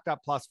 So Parked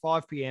Up Plus,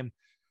 5 p.m.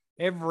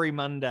 every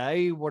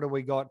Monday. What do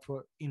we got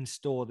in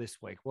store this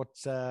week? What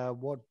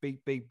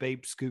beep beep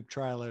beep scoop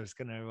trailer is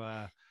going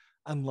to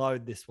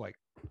unload this week?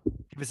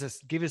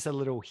 Give us a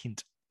little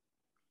hint.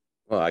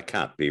 Well, I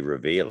can't be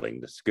revealing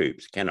the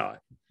scoops, can I?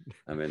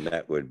 I mean,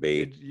 that would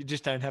be you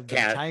just don't have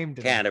them tamed.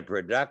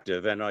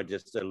 Counterproductive, and I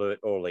just alert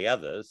all the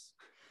others.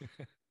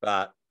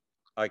 But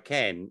I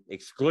can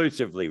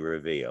exclusively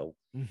reveal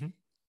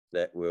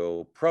that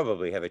we'll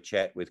probably have a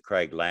chat with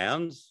Craig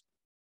Lowndes,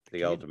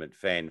 the ultimate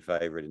fan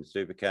favourite in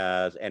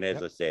supercars. And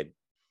as I said,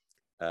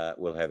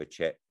 we'll have a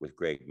chat with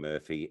Greg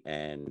Murphy,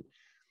 and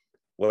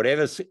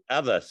whatever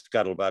other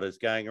scuttlebutt is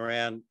going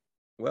around,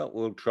 well,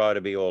 we'll try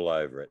to be all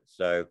over it.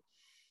 So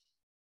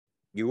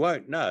you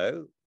won't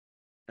know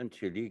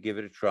until you give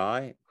it a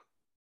try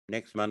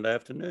next Monday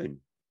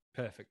afternoon.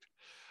 Perfect.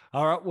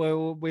 All right.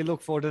 Well, we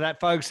look forward to that,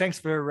 folks. Thanks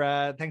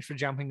for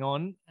jumping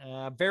on.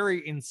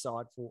 Very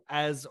insightful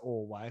as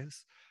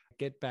always.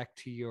 Get back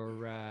to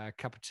your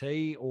cup of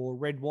tea or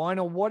red wine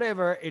or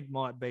whatever it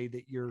might be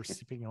that you're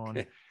sipping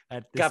on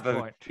at this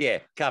point.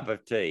 Cup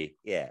of tea.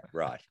 Yeah,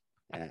 right.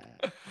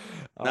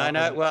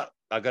 No. Well,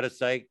 I got to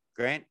say,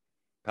 Grant,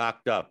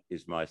 Parked Up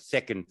is my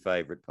second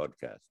favourite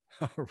podcast.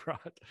 All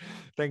right.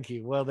 Thank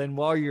you. Well, then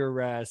while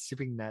you're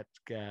sipping that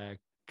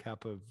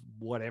cup of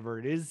whatever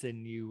it is,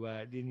 and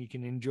then you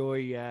can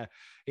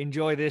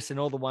enjoy this and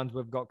all the ones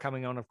we've got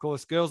coming on. Of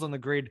course, Girls on the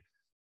Grid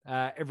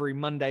every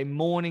Monday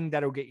morning.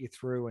 That'll get you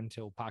through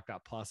until Parked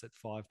Up Plus at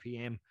 5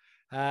 p.m.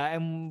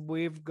 And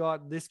we've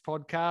got this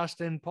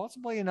podcast and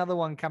possibly another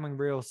one coming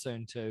real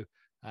soon too.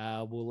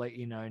 We'll let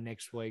you know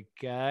next week.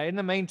 In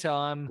the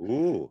meantime,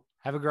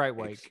 have a great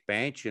week.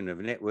 Expansion of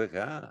Network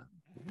R.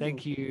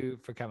 Thank you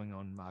for coming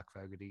on, Mark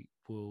Fogarty.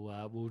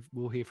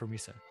 We'll hear from you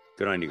soon.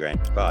 Good on you,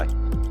 Grant. Bye.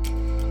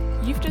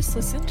 You've just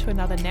listened to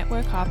another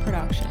Network R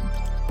production.